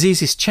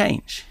diseases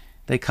change.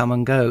 They come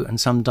and go, and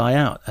some die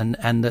out.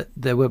 And that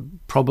there were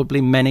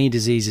probably many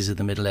diseases of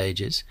the Middle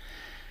Ages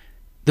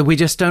that we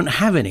just don't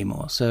have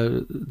anymore.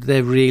 So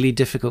they're really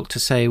difficult to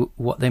say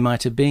what they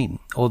might have been,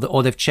 or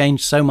they've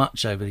changed so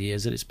much over the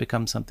years that it's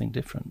become something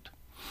different.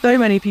 So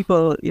many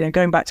people,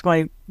 going back to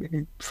my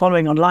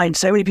following online,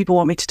 so many people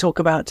want me to talk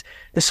about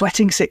the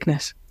sweating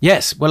sickness.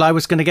 Yes, well, I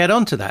was going to get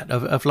onto that,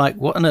 of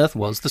what on earth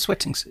was the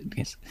sweating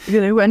sickness?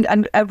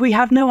 And we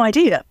have no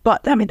idea.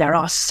 But, I mean, there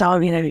are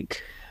some, it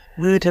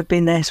could have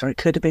been this or it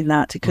could have been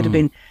that. It could have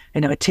been,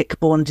 a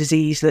tick-borne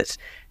disease that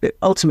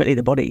ultimately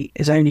the body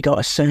has only got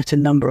a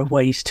certain number of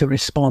ways to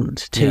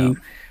respond to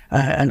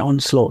an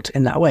onslaught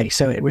in that way.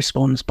 So it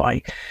responds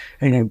by,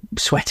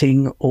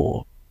 sweating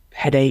or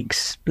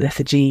headaches,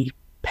 lethargy,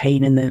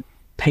 pain in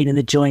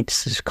the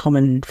joints. There's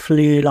common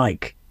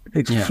flu-like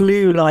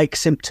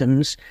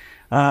symptoms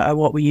are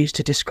what we use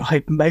to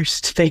describe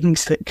most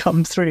things that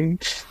come through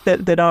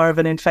that are of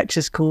an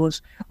infectious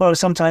cause, or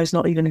sometimes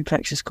not even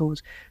infectious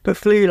cause. But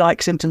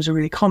flu-like symptoms are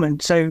really common.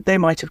 So they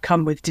might have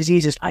come with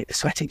diseases like the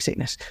sweating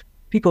sickness.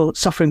 People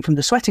suffering from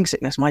the sweating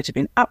sickness might have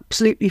been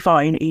absolutely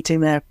fine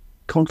eating their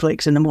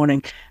cornflakes in the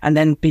morning and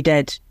then be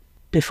dead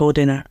before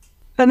dinner.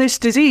 And this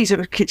disease,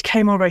 it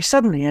came on very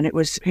suddenly, and it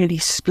was really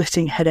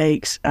splitting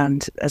headaches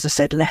and, as I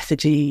said,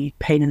 lethargy,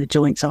 pain in the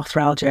joints,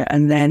 arthralgia,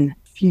 and then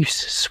profuse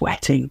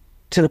sweating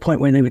to the point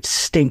where they would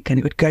stink and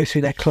it would go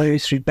through their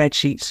clothes, through bed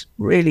sheets,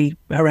 really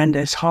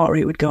horrendous. Heart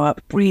rate would go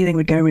up, breathing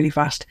would go really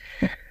fast.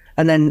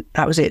 And then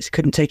that was it.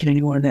 Couldn't take it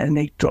anymore, and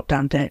they dropped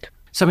down dead.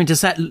 So, I mean,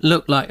 does that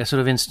look like a sort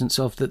of instance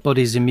of the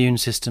body's immune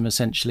system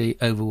essentially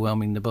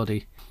overwhelming the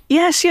body?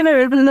 Yes, a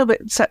little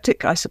bit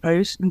septic, I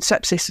suppose, and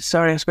sepsis,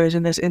 I suppose,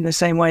 in the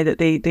same way that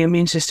the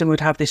immune system would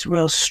have this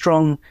real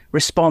strong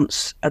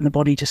response and the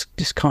body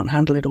just can't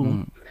handle it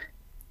all.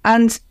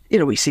 And,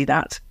 we see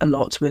that a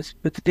lot with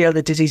the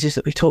other diseases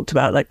that we talked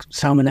about, like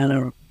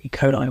salmonella or E.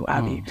 coli or what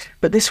have you.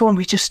 But this one,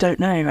 we just don't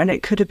know. And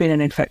it could have been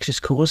an infectious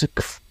cause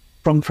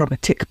from a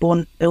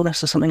tick-borne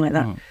illness or something like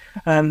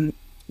that.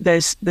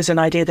 there's an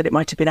idea that it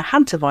might have been a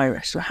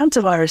hantavirus. So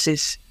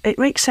hantavirus it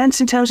makes sense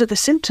in terms of the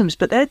symptoms,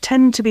 but they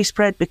tend to be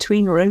spread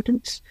between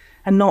rodents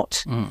and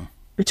not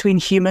between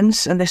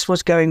humans, and this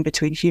was going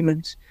between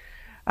humans.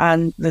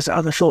 And there's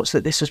other thoughts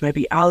that this was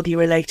maybe algae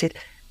related.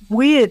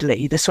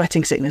 Weirdly, the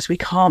sweating sickness, we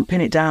can't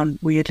pin it down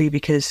weirdly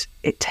because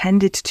it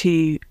tended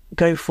to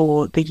go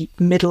for the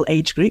middle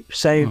age group.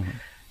 So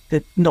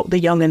not the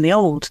young and the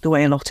old, the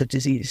way a lot of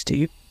diseases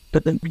do,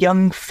 but the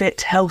young,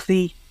 fit,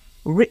 healthy,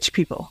 rich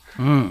people,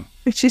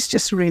 which is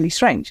just really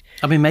strange.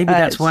 I mean, maybe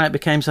that's why it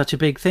became such a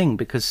big thing,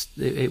 because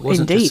it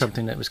wasn't just Indeed.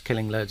 something that was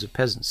killing loads of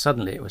peasants.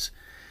 Suddenly it was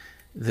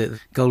the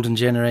golden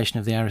generation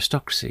of the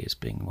aristocracy is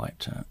being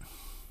wiped out.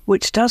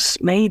 Which does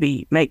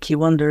maybe make you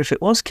wonder if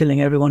it was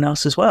killing everyone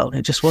else as well.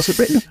 It just wasn't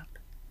written about.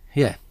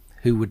 Yeah,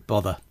 who would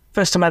bother?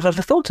 First time I've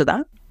ever thought of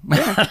that.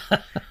 Yeah.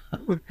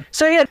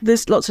 So yeah,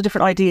 there's lots of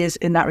different ideas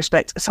in that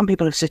respect. Some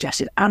people have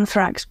suggested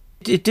anthrax.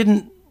 It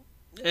didn't,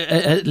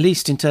 at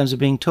least in terms of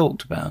being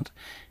talked about,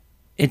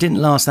 it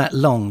didn't last that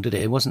long, did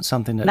it? It wasn't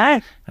something that... No.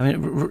 I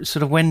mean,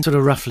 when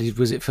roughly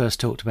was it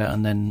first talked about,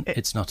 and then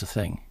it's not a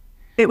thing?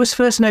 It was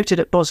first noted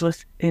at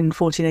Bosworth in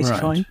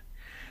 1485. Right.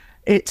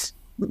 It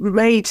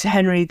made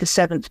Henry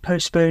VII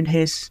postpone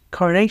his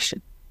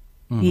coronation.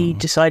 He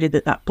decided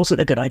that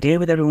wasn't a good idea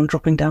with everyone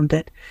dropping down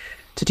dead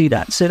to do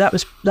that. So that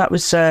was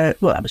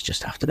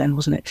just after then,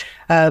 wasn't it?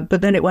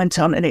 But then it went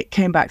on and it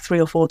came back 3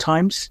 or 4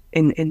 times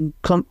in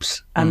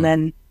clumps, and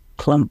then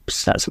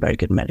clumps, that's a very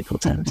good medical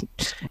term,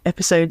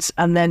 episodes,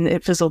 and then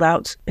it fizzled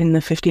out in the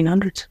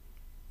 1500s.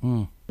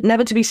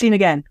 Never to be seen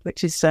again,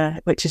 which is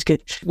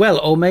good. Well,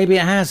 or maybe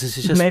it has. It's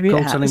just Maybe it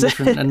called something has.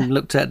 different and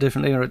looked at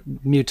differently, or it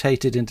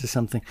mutated into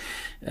something.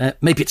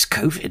 Maybe it's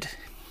COVID.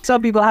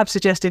 Some people have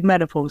suggested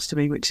menopause to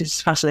me, which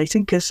is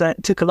fascinating because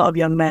it took a lot of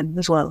young men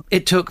as well.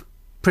 It took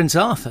Prince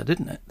Arthur,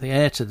 didn't it? The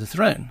heir to the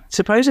throne.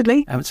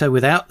 Supposedly. And so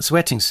without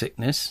sweating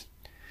sickness,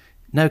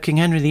 no King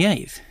Henry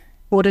VIII.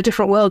 What a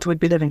different world we'd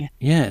be living in.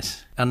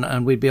 Yes,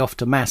 and we'd be off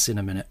to mass in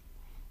a minute.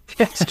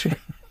 Yes, true.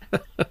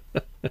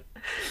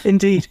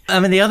 Indeed. I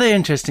mean, the other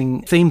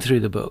interesting theme through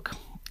the book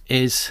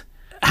is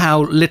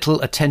how little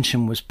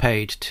attention was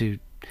paid to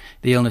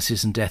the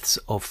illnesses and deaths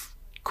of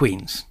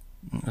queens.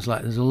 It's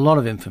like there's a lot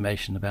of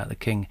information about the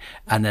king,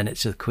 and then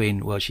it's the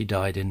queen, well, she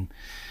died in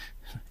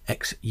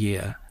X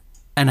year,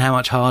 and how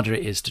much harder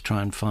it is to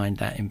try and find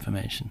that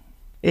information.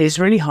 It is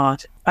really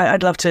hard.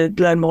 I'd love to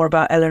learn more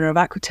about Eleanor of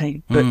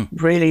Aquitaine, but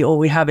really all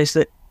we have is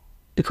that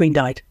the queen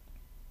died.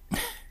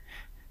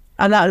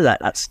 And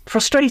that's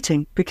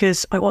frustrating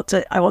because I want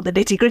the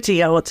nitty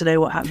gritty. I want to know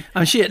what happened. I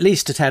mean, she at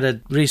least had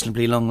a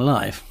reasonably long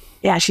life.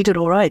 Yeah, she did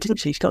all right, didn't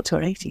she? She got to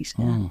her 80s.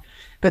 Yeah.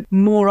 But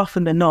more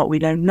often than not, we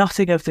know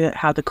nothing of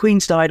how the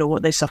queens died or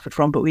what they suffered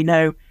from, but we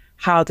know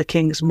how the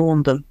kings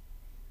mourned them.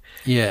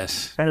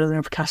 Yes. Eleanor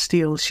of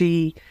Castile,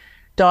 she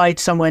died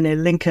somewhere near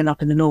Lincoln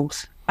up in the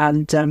north.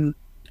 And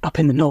up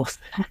in the north.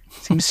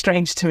 Seems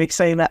strange to me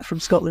saying that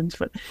from Scotland,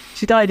 but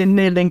she died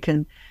near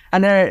Lincoln.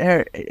 And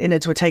her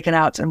innards were taken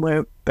out and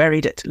were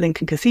buried at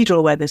Lincoln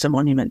Cathedral, where there's a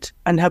monument.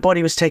 And her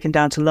body was taken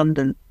down to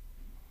London.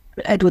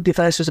 But Edward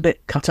I was a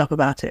bit cut up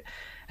about it.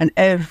 And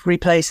every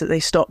place that they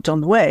stopped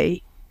on the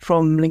way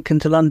from Lincoln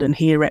to London,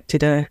 he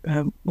erected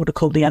what are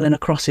called the Eleanor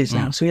Crosses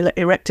now. So he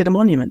erected a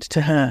monument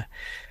to her.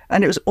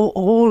 And it was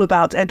all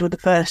about Edward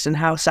I and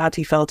how sad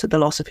he felt at the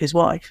loss of his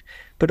wife.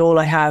 But all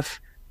I have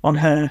on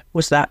her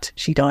was that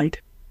she died.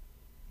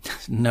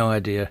 No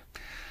idea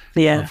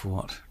of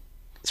what.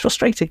 It's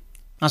frustrating.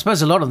 I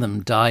suppose a lot of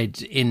them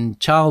died in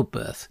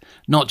childbirth,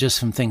 not just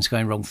from things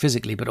going wrong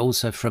physically, but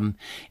also from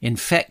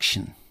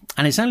infection.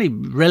 And it's only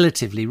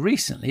relatively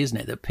recently, isn't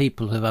it, that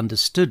people have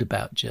understood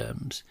about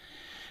germs.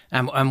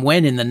 And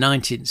when in the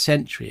 19th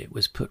century it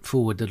was put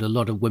forward that a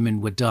lot of women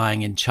were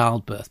dying in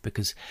childbirth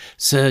because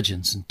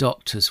surgeons and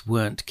doctors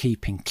weren't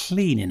keeping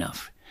clean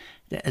enough,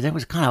 there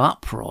was a kind of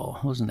uproar,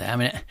 wasn't there? I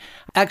mean,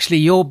 actually,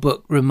 your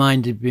book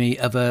reminded me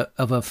of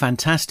a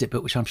fantastic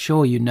book, which I'm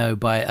sure you know,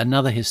 by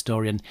another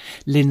historian,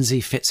 Lindsay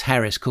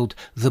Fitzharris, called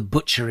The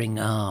Butchering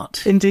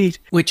Art. Indeed.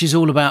 Which is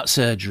all about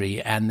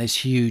surgery and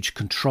this huge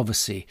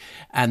controversy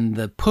and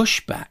the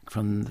pushback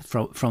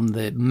from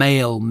the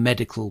male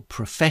medical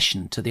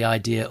profession to the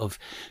idea of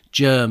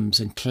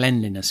germs and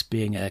cleanliness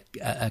being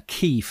a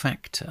key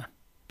factor.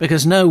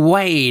 Because no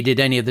way did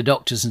any of the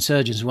doctors and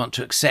surgeons want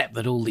to accept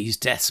that all these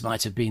deaths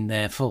might have been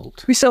their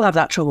fault. We still have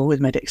that trouble with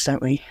medics,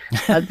 don't we?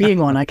 Being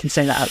one, I can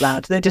say that out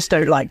loud. They just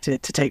don't like to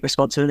take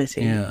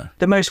responsibility. Yeah.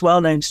 The most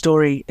well-known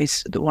story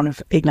is the one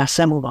of Ignaz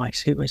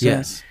Semmelweis, who was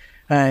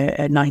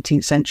a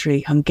 19th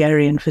century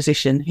Hungarian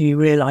physician who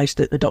realised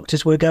that the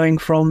doctors were going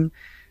from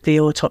the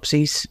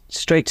autopsies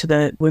straight to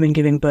the women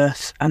giving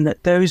birth, and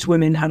that those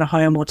women had a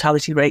higher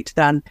mortality rate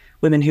than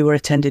women who were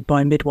attended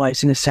by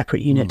midwives in a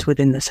separate unit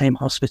within the same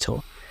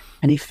hospital.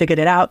 And he figured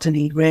it out, and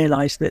he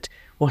realised that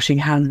washing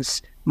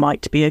hands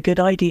might be a good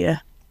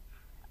idea.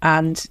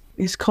 And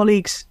his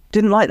colleagues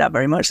didn't like that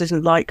very much. They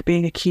didn't like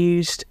being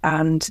accused,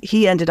 and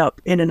he ended up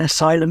in an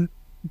asylum,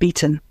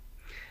 beaten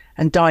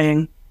and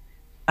dying.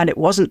 And it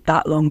wasn't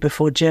that long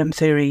before germ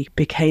theory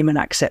became an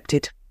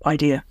accepted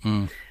idea.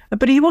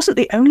 But he wasn't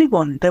the only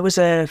one. There was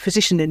a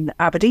physician in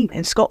Aberdeen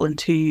in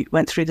Scotland who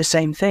went through the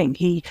same thing.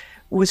 He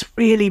was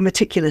really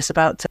meticulous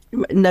about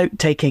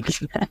note-taking,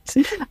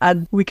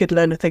 and we could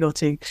learn a thing or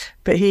two.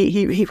 But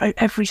he wrote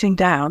everything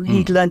down.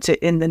 He'd learnt it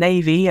in the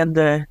Navy, and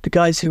the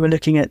guys who were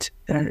looking at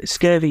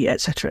scurvy,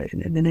 etc.,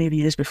 in the Navy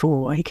years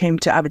before. He came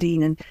to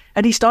Aberdeen,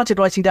 and he started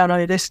writing down,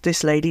 oh,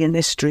 this lady in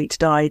this street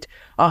died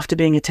after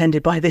being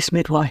attended by this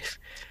midwife.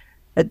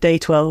 At day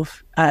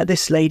 12,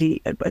 this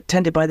lady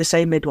attended by the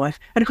same midwife.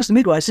 And of course, the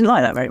midwives didn't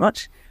like that very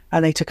much,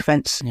 and they took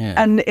offence. Yeah.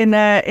 And in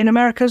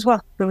America as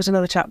well, there was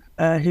another chap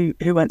who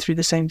went through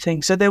the same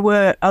thing. So there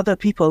were other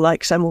people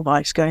like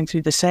Semmelweis going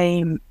through the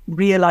same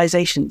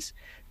realisations.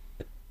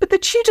 But the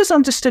Tudors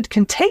understood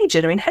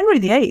contagion. I mean, Henry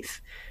VIII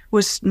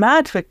was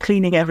mad for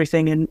cleaning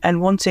everything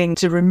and wanting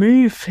to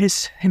remove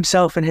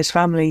himself and his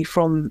family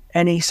from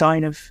any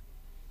sign of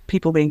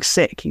people being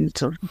sick. He would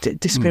sort of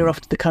disappear off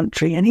to the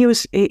country, and he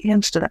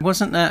understood that.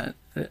 Wasn't that,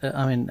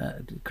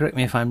 correct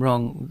me if I'm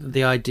wrong,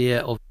 the idea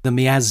of the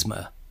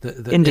miasma,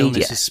 that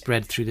illness is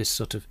spread through this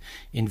sort of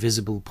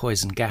invisible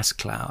poison gas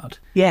cloud?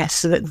 Yes,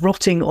 so that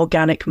rotting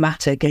organic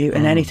matter gave,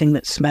 and anything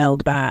that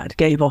smelled bad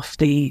gave off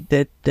the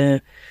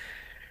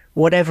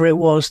whatever it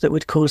was that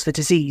would cause the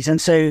disease.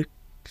 And so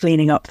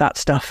cleaning up that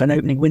stuff and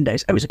opening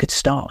windows, it was a good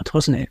start,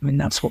 wasn't it? I mean,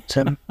 that's what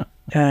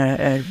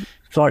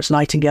Florence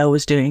Nightingale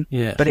was doing,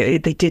 but they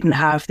didn't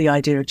have the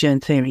idea of germ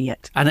theory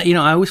yet. And,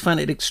 I always find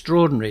it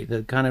extraordinary,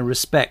 the kind of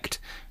respect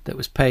that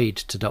was paid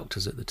to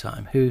doctors at the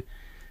time, who,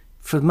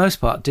 for the most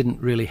part, didn't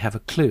really have a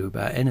clue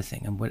about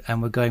anything,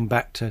 and were going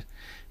back to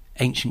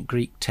ancient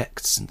Greek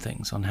texts and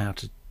things on how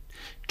to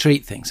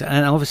treat things.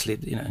 And obviously,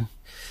 the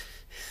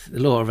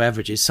law of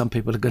averages, some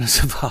people are going to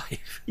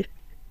survive. Yeah.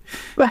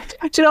 But,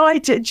 I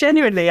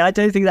genuinely, I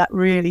don't think that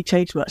really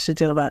changed much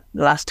until about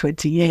the last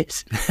 20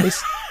 years.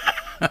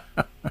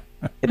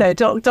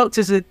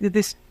 Doctors are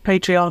this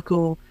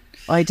patriarchal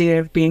idea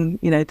of being,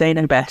 they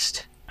know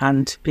best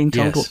and being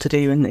told what to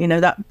do. And,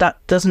 that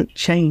doesn't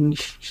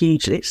change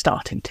hugely. It's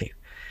starting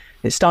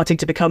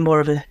to become more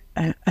of a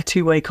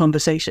two-way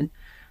conversation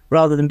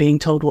rather than being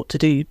told what to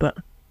do. But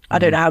I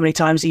don't know how many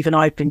times even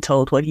I've been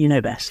told, well, you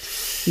know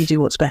best. You do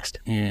what's best.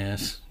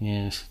 Yes.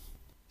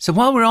 So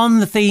while we're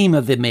on the theme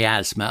of the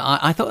miasma,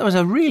 I thought there was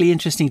a really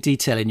interesting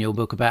detail in your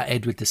book about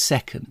Edward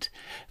II,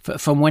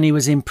 from when he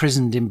was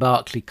imprisoned in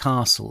Berkeley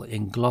Castle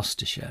in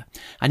Gloucestershire.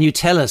 And you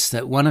tell us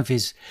that one of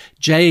his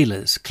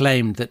jailers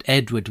claimed that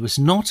Edward was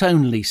not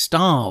only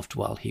starved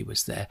while he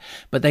was there,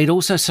 but they'd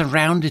also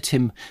surrounded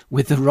him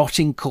with the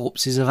rotting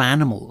corpses of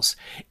animals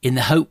in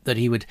the hope that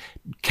he would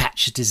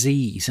catch a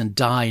disease and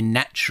die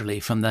naturally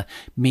from the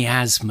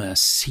miasma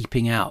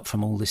seeping out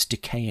from all this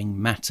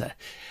decaying matter,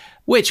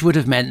 which would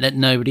have meant that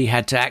nobody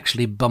had to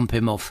actually bump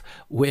him off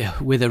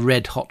with a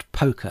red-hot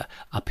poker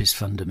up his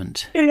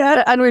fundament.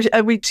 Yeah,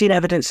 and we've seen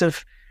evidence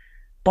of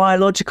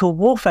biological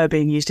warfare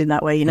being used in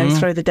that way.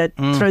 Throw the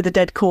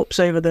dead corpse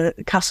over the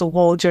castle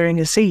wall during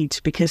a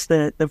siege, because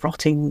the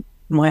rotting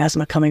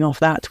miasma coming off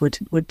that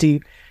would do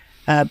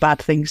bad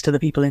things to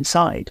the people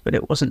inside. But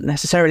it wasn't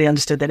necessarily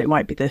understood that it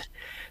might be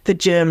the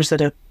germs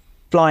that are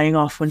flying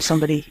off when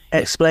somebody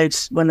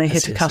explodes when they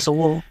hit a castle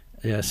wall.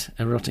 Yes,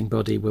 a rotting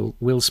body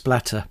will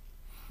splatter.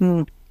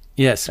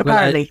 Yes.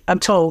 Apparently, I'm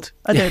told.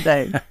 I don't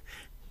know.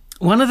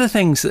 One of the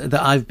things that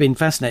I've been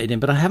fascinated in,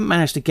 but I haven't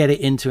managed to get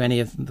it into any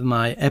of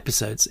my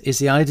episodes, is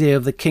the idea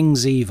of the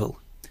king's evil.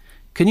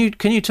 Can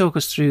you talk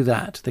us through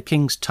that? The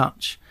king's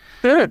touch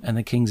and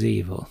the king's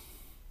evil.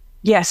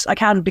 Yes, I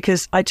can,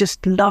 because I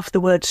just love the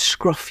word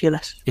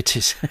scrofulous. It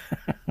is.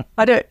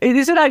 It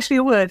isn't actually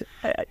a word.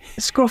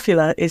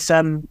 Scrofula is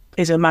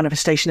a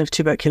manifestation of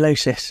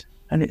tuberculosis.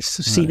 And it's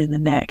seen in the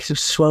neck, so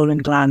swollen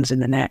glands in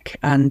the neck,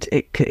 and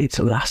it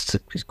lasts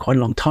quite a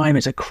long time.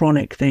 It's a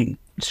chronic thing.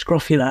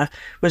 Scrofula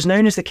was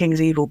known as the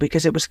king's evil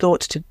because it was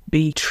thought to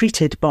be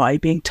treated by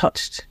being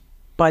touched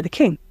by the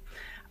king.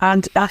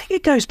 And I think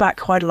it goes back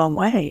quite a long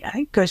way. I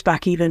think it goes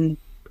back even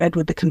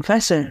Edward the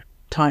Confessor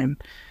time.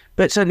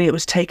 But certainly it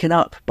was taken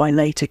up by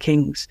later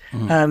kings.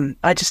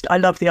 I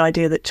love the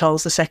idea that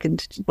Charles II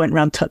went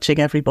around touching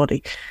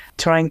everybody,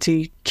 trying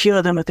to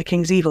cure them of the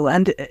king's evil.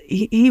 And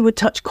he would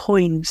touch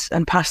coins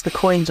and pass the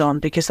coins on,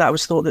 because that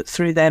was thought that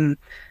through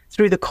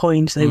the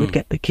coins, they would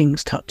get the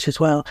king's touch as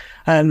well.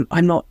 I'm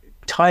not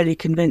entirely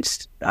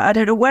convinced. I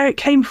don't know where it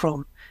came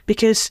from,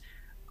 because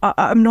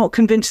I'm not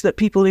convinced that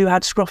people who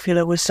had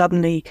scrofula were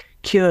suddenly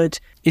cured.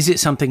 Is it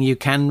something you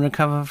can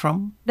recover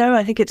from? No,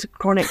 I think it's a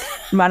chronic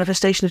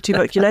manifestation of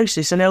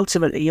tuberculosis, and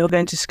ultimately you're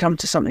going to succumb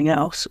to something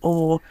else,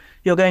 or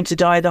you're going to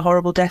die the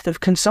horrible death of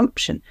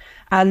consumption.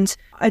 And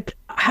I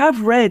have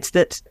read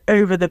that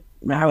over the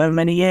however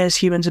many years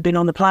humans have been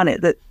on the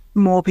planet, that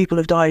more people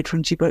have died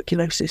from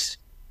tuberculosis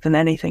than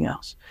anything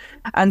else.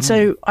 And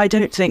so I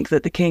don't think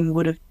that the king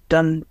would have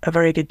done a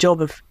very good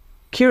job of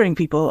curing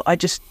people.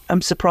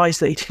 I'm surprised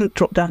that he didn't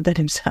drop down dead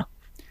himself.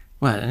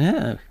 Well,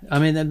 yeah. I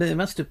mean, there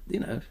must have,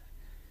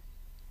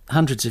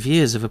 hundreds of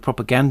years of a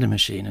propaganda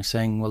machine of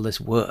saying, well, this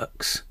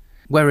works.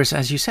 Whereas,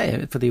 as you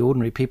say, for the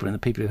ordinary people and the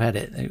people who had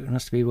it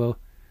must be, well,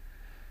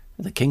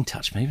 The king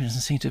touched me, but it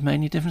doesn't seem to have made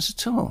any difference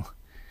at all.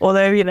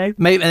 Although,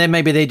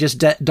 maybe they just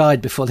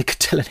died before they could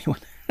tell anyone.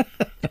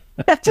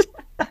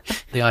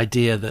 The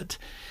idea that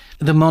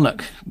the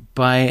monarch,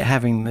 by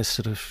having this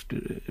sort of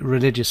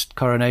religious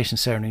coronation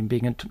ceremony and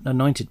being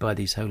anointed by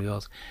these holy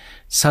oils,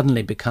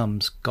 suddenly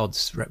becomes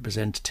God's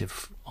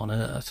representative on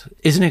earth,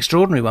 is an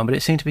extraordinary one, but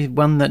it seemed to be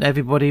one that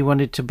everybody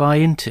wanted to buy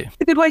into.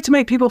 A good way to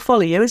make people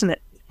follow you, isn't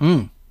it?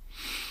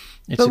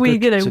 It's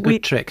a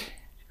good trick.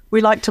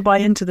 We like to buy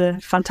into the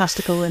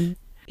fantastical, and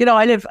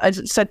as I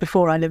said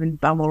before, I live in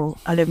Balmoral.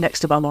 I live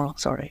next to Balmoral,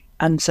 sorry.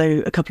 And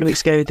so a couple of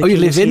weeks ago... you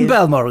live in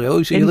Balmoral?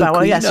 In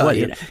Balmoral, yes.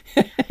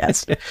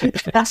 Yes.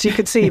 As you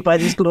can see by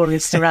these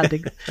glorious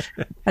surroundings.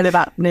 I live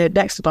out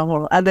next to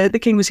Balmoral. And the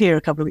king was here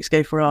a couple of weeks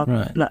ago for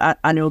our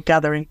annual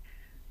gathering.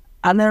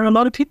 And there are a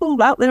lot of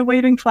people out there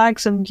waving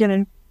flags and,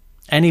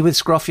 Any with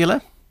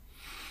scrofula?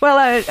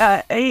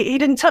 Well, he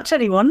didn't touch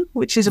anyone,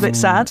 which is a bit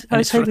sad. I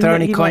was hoping throw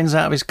any coins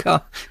out of his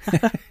car.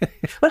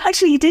 Well,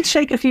 actually, he did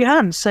shake a few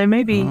hands, so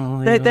maybe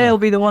they'll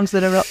be the ones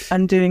that are up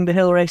and doing the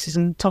hill races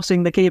and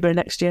tossing the Kiba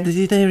next year.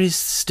 There is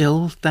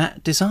still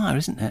that desire,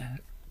 isn't there,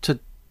 to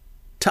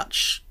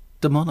touch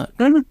the monarch?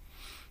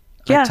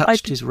 Mm-hmm. I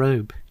touched his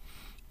robe.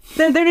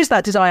 There is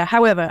that desire.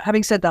 However,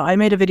 having said that, I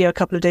made a video a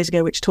couple of days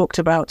ago which talked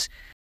about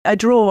I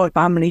draw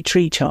family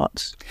tree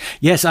charts.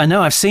 Yes, I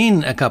know. I've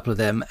seen a couple of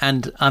them,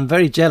 and I'm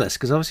very jealous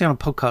because obviously on a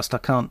podcast I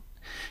can't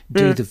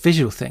do the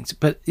visual things,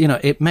 but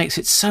it makes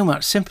it so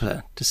much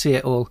simpler to see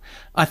it all.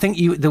 I think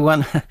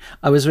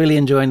I was really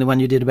enjoying the one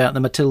you did about the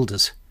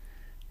Matildas.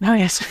 Oh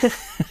yes,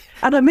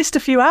 and I missed a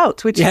few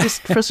out, which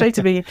just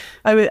frustrated me.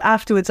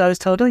 Afterwards, I was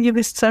told, "Oh, you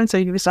missed so and so.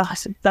 You missed." I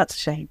said, "That's a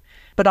shame."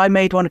 But I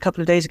made one a couple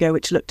of days ago,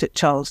 which looked at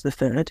Charles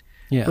III.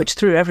 Yeah. Which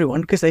threw everyone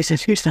because they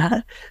said, "Who's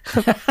that?"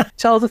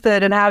 Charles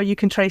III, and how you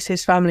can trace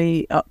his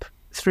family up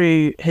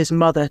through his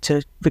mother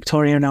to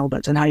Victoria and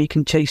Albert, and how you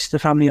can trace the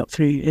family up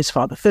through his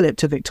father Philip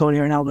to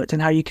Victoria and Albert,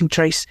 and how you can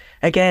trace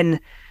again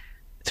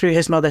through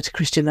his mother to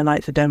Christian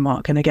IX of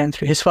Denmark, and again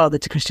through his father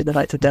to Christian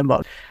IX of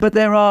Denmark. But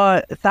there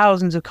are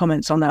thousands of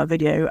comments on that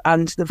video,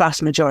 and the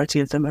vast majority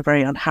of them are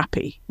very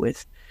unhappy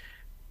with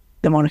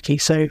the monarchy.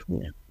 So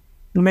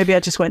maybe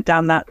I just went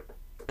down that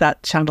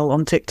channel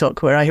on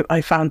TikTok where I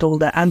found all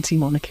the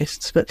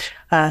anti-monarchists, but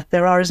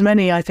there are as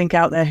many, I think,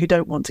 out there who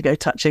don't want to go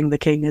touching the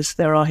king as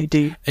there are who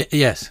do.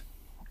 Yes.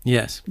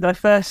 My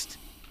first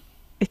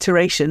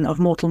iteration of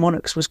Mortal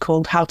Monarchs was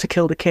called How to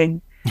Kill the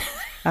King,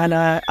 and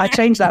I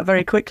changed that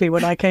very quickly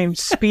when I came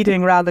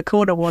speeding around the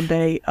corner one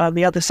day on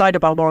the other side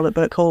of Balmoral at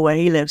Birk Hall where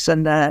he lives,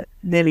 and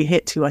nearly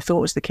hit who I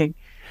thought was the king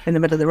in the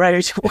middle of the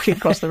road, walking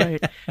across the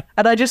road.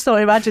 And I just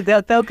thought, imagine,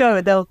 they'll go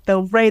and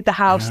they'll raid the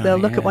house, they'll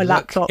look at my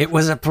laptop. It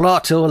was a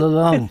plot all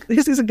along.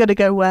 This isn't going to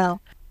go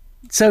well.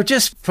 So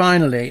just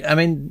finally, I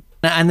mean,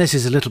 and this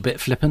is a little bit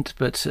flippant,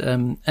 but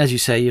as you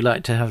say, you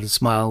like to have a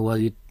smile while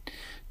you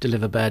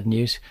deliver bad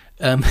news.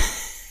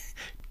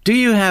 Do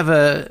you have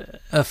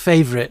a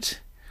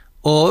favourite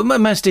or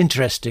most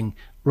interesting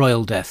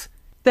royal death?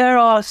 There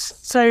are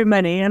so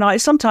many, and I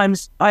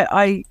sometimes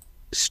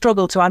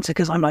struggle to answer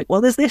because I'm like,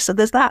 well, there's this and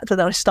there's that, and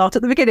then I start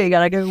at the beginning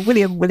and I go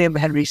William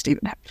Henry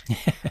Stephen.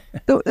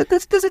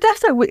 There's a death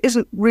that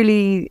isn't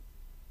really,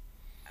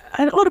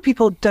 and a lot of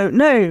people don't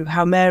know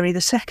how Mary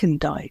II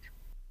died,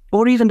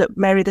 or even that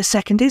Mary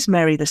II is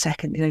Mary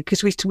II.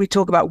 Because we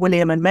talk about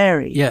William and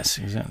Mary. Yes,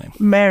 exactly.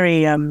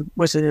 Mary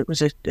was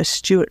a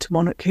Stuart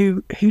monarch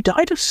who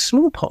died of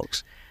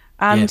smallpox,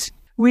 and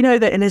we know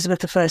that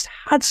Elizabeth I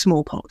had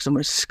smallpox and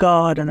was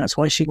scarred, and that's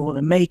why she wore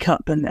the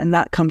makeup, and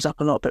that comes up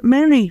a lot. But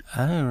Mary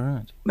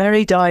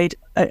died,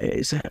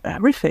 it's a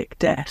horrific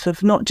death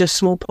of not just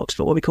smallpox,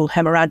 but what we call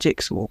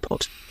hemorrhagic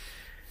smallpox.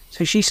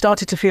 So she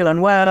started to feel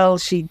unwell.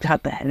 She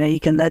had the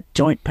headache and the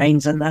joint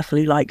pains and the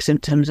flu-like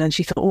symptoms, and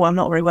she thought, "Oh, I'm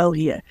not very well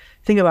here."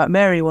 The thing about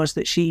Mary was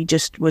that she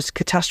just was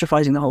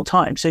catastrophizing the whole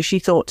time. So she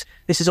thought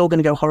this is all going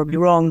to go horribly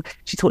wrong.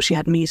 She thought she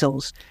had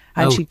measles.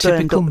 And she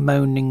typical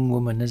moaning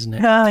woman, isn't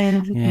it?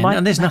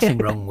 And there's nothing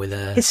wrong with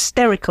her.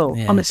 Hysterical,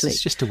 honestly.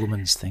 It's just a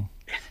woman's thing.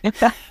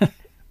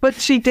 But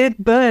she did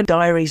burn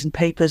diaries and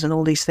papers and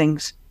all these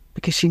things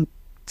because she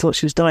thought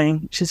she was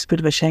dying, which is a bit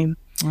of a shame.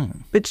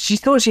 But she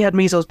thought she had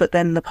measles, but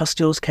then the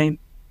pustules came.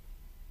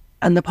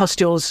 And the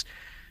pustules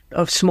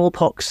of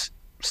smallpox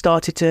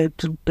started to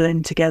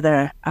blend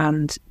together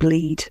and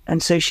bleed.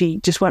 And so she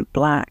just went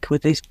black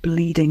with these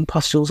bleeding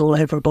pustules all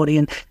over her body.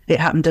 And it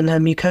happened in her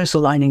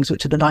mucosal linings,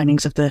 which are the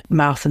linings of the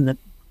mouth and the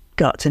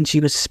gut. And she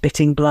was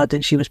spitting blood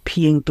and she was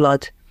peeing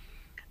blood.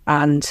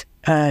 And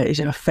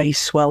her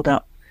face swelled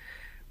up.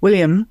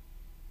 William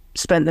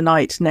spent the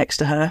night next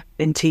to her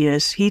in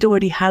tears. He'd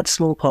already had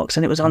smallpox,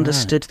 and it was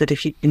understood that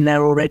if you'd been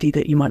there already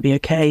that you might be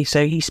okay.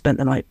 So he spent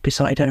the night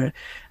beside her,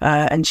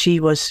 and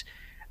she would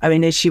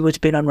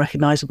have been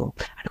unrecognisable.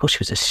 And of course she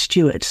was a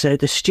Stuart, so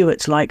the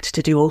Stuarts liked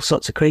to do all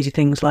sorts of crazy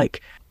things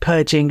like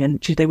purging, and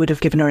they would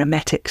have given her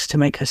emetics to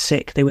make her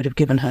sick. They would have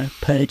given her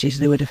purges.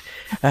 They would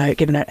have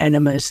given her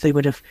enemas. They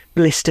would have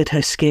blistered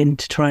her skin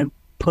to try and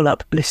pull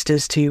up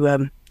blisters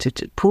to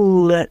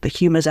pull the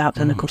humours out,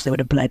 and of course they would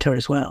have bled her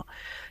as well.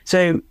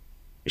 So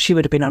she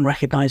would have been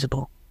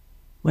unrecognisable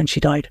when she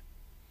died.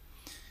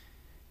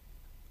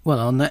 Well,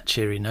 on that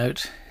cheery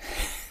note,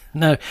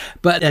 no,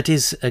 but that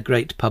is a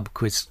great pub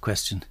quiz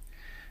question.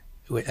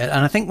 And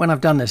I think when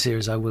I've done this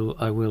series, I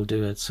will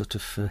do a sort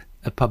of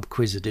a pub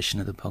quiz edition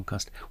of the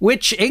podcast.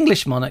 Which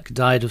English monarch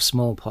died of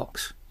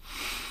smallpox?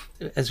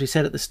 As we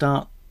said at the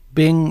start,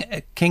 being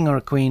a king or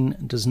a queen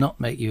does not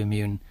make you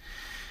immune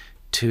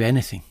to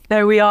anything.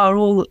 No, we are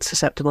all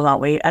susceptible,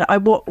 aren't we?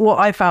 And what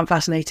I found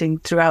fascinating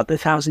throughout the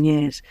 1,000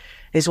 years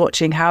is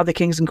watching how the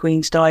kings and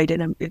queens died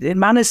in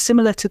manners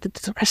similar to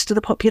the rest of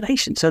the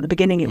population. So at the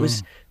beginning it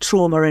was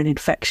trauma and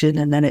infection,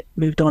 and then it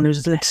moved on. It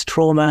was less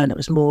trauma and it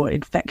was more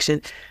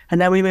infection.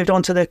 And then we moved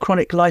on to the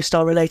chronic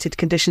lifestyle-related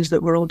conditions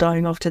that we're all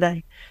dying of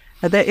today.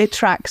 It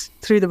tracks,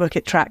 through the book,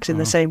 it tracks in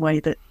the same way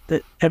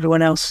that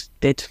everyone else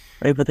did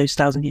over those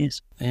 1,000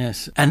 years.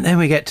 Yes. And then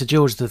we get to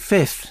George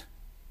V,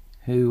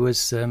 who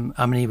was,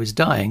 he was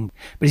dying,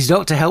 but his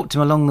doctor helped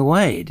him along the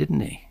way, didn't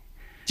he?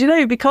 Do you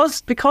know,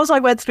 because I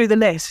went through the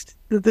list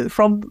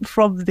from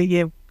the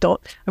year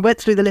dot, I went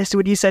through the list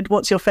when you said,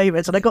 what's your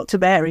favourite? And I got to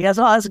Mary. I was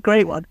that's a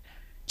great one.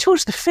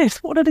 George V,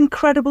 what an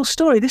incredible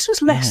story. This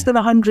was less than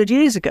 100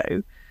 years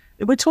ago.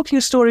 We're talking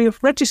a story of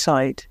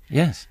regicide.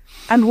 Yes.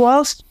 And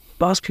whilst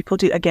people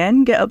do,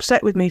 again, get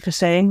upset with me for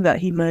saying that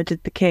he murdered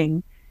the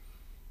king,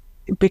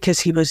 because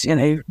he was,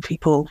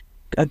 people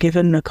are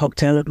given a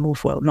cocktail of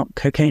morphine, well, not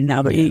cocaine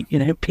now, but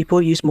people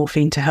use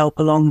morphine to help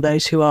along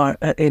those who are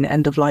in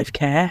end-of-life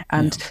care.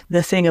 And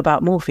the thing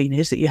about morphine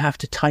is that you have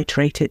to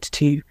titrate it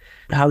to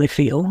how they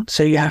feel.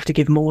 So you have to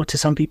give more to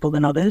some people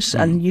than others,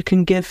 and you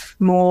can give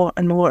more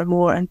and more and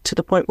more, and to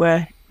the point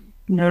where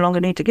you no longer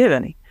need to give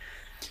any.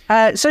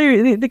 So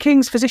the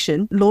king's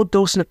physician, Lord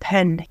Dawson of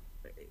Penn,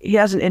 he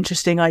has an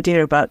interesting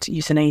idea about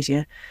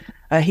euthanasia.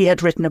 He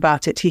had written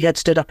about it. He had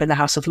stood up in the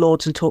House of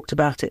Lords and talked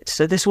about it.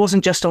 So this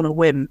wasn't just on a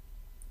whim.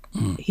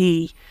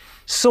 He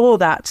saw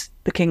that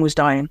the king was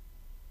dying.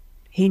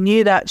 He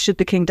knew that should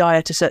the king die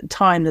at a certain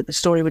time, that the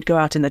story would go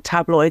out in the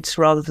tabloids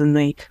rather than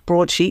the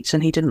broadsheets,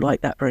 and he didn't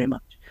like that very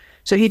much.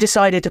 So he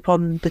decided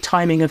upon the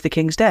timing of the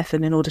king's death,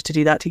 and in order to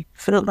do that, he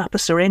filled up a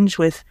syringe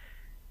with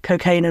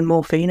cocaine and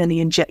morphine, and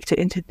he injected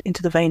it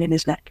into the vein in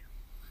his neck.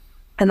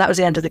 And that was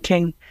the end of the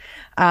king.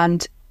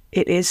 And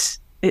it's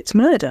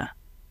murder.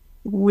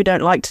 We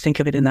don't like to think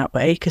of it in that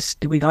way, because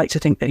we like to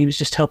think that he was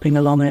just helping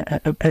along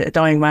a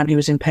dying man who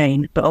was in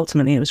pain, but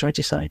ultimately it was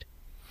regicide.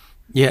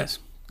 Yes,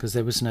 because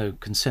there was no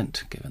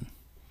consent given.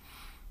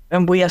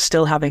 And we are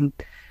still having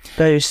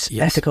those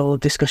ethical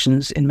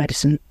discussions in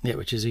medicine. Yeah,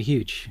 which is a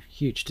huge,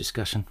 huge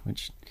discussion,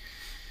 which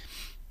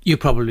you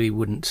probably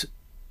wouldn't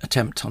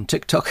attempt on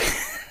TikTok.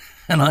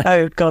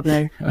 Oh, God,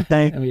 no.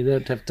 I mean, you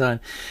don't have time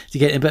to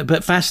get in.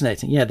 But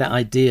fascinating, that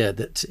idea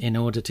that in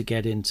order to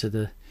get into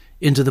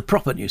the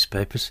proper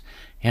newspapers,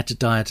 he had to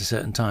die at a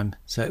certain time.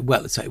 So it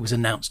was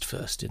announced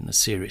first in the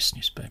serious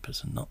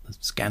newspapers and not the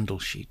scandal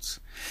sheets.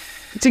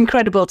 It's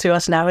incredible to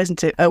us now,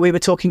 isn't it? We were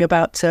talking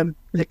about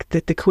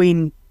the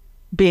Queen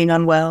being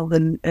unwell,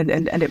 and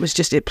it was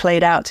just, it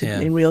played out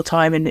in real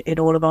time in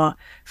all of our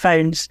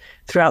phones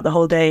throughout the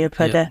whole day of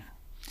her death.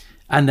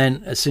 And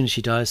then as soon as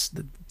she dies,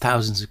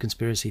 thousands of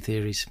conspiracy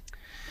theories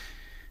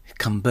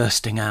come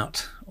bursting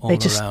out all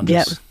around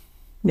us.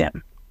 Yeah.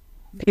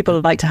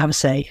 People like to have a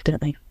say, don't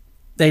they?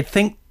 They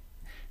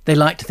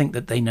like to think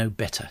that they know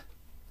better.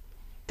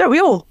 Don't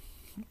we all?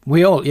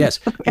 We all, yes.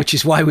 Which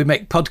is why we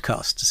make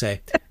podcasts, to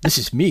say, this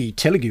is me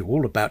telling you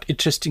all about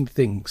interesting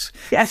things.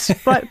 Yes,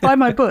 buy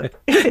my book.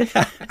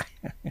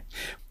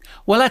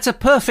 Well, that's a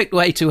perfect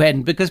way to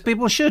end, because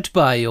people should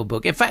buy your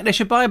book. In fact, they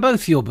should buy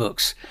both your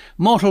books,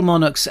 Mortal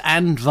Monarchs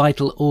and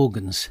Vital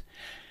Organs.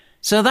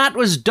 So that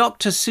was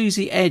Dr.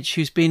 Susie Edge,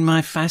 who's been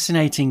my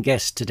fascinating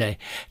guest today.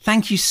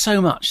 Thank you so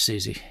much,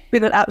 Susie. It's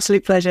been an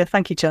absolute pleasure.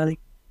 Thank you, Charlie.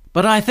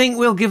 But I think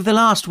we'll give the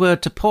last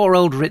word to poor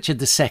old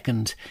Richard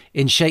II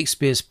in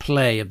Shakespeare's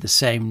play of the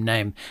same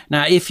name.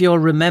 Now, if you'll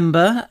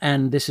remember,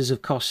 and this is,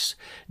 of course,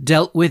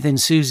 dealt with in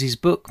Susie's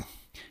book,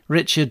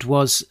 Richard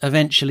was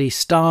eventually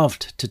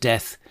starved to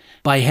death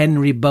by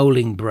Henry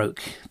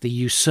Bolingbroke, the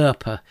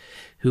usurper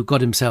who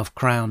got himself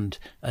crowned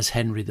as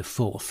Henry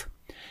IV.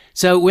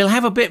 So we'll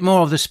have a bit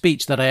more of the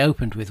speech that I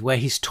opened with, where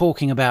he's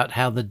talking about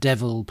how the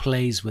devil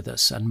plays with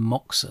us and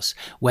mocks us,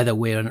 whether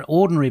we're an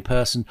ordinary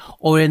person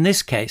or, in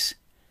this case,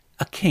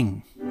 a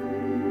king.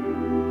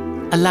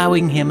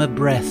 Allowing him a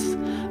breath,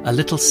 a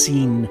little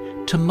scene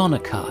to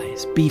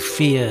monarchize, be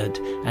feared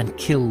and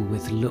kill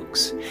with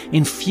looks,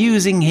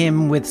 infusing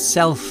him with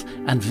self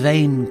and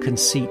vain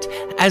conceit,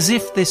 as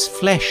if this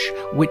flesh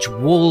which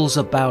walls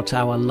about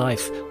our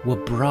life were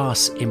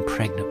brass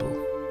impregnable.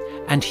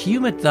 And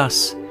humoured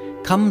thus,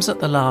 comes at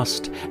the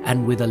last,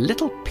 and with a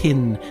little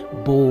pin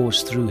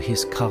bores through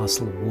his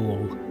castle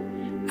wall.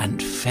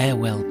 And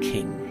farewell,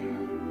 king.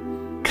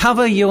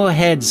 Cover your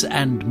heads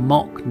and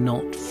mock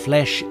not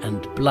flesh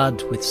and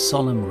blood with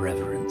solemn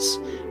reverence.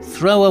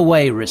 Throw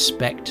away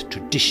respect,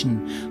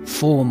 tradition,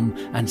 form,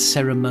 and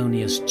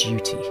ceremonious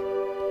duty.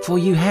 For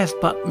you have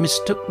but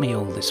mistook me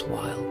all this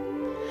while.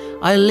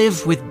 I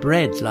live with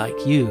bread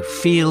like you,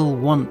 feel,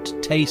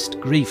 want, taste,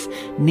 grief,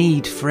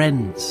 need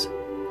friends.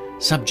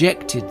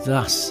 Subjected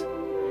thus,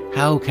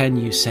 how can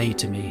you say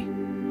to me,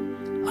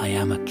 I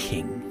am a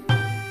king?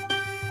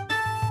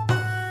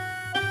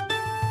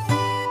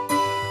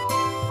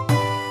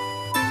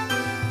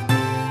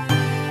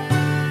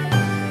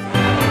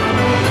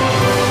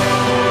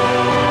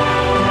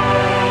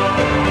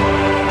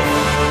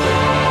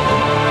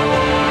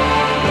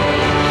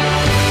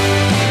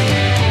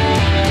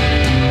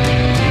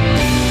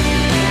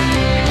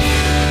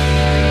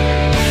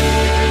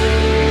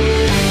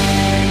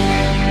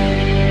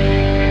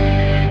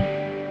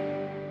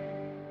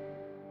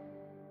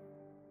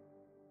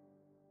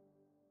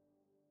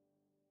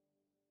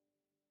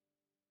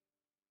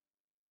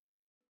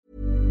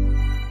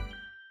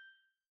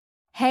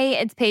 Hey,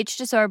 it's Paige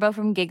DeSorbo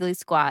from Giggly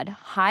Squad.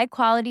 High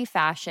quality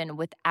fashion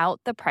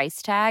without the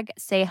price tag.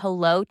 Say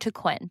hello to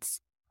Quince.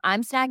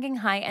 I'm snagging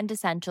high-end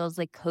essentials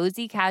like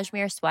cozy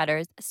cashmere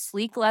sweaters,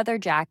 sleek leather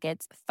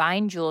jackets,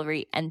 fine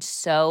jewelry, and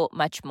so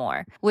much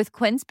more. With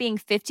Quince being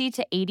 50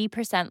 to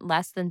 80%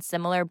 less than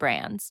similar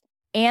brands.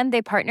 And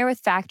they partner with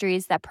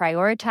factories that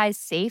prioritize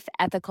safe,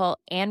 ethical,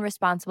 and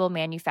responsible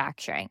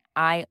manufacturing.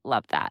 I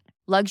love that.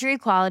 Luxury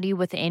quality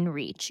within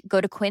reach.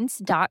 Go to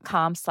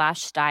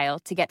quince.com/style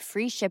to get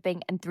free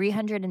shipping and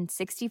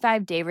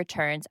 365-day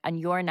returns on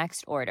your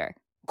next order.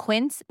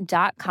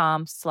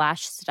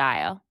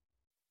 Quince.com/style.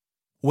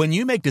 When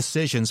you make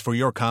decisions for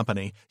your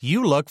company,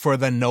 you look for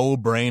the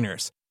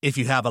no-brainers. If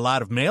you have a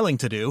lot of mailing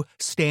to do,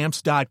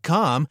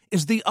 Stamps.com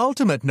is the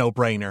ultimate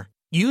no-brainer.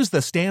 Use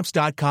the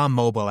Stamps.com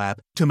mobile app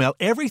to mail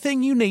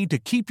everything you need to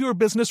keep your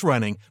business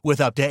running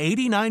with up to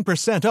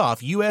 89%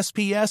 off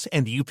USPS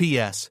and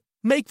UPS.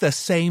 Make the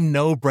same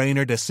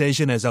no-brainer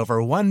decision as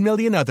over 1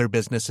 million other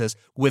businesses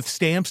with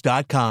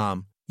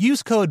Stamps.com.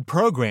 Use code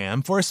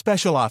PROGRAM for a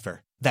special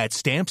offer. That's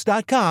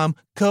Stamps.com,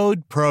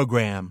 code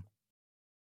PROGRAM.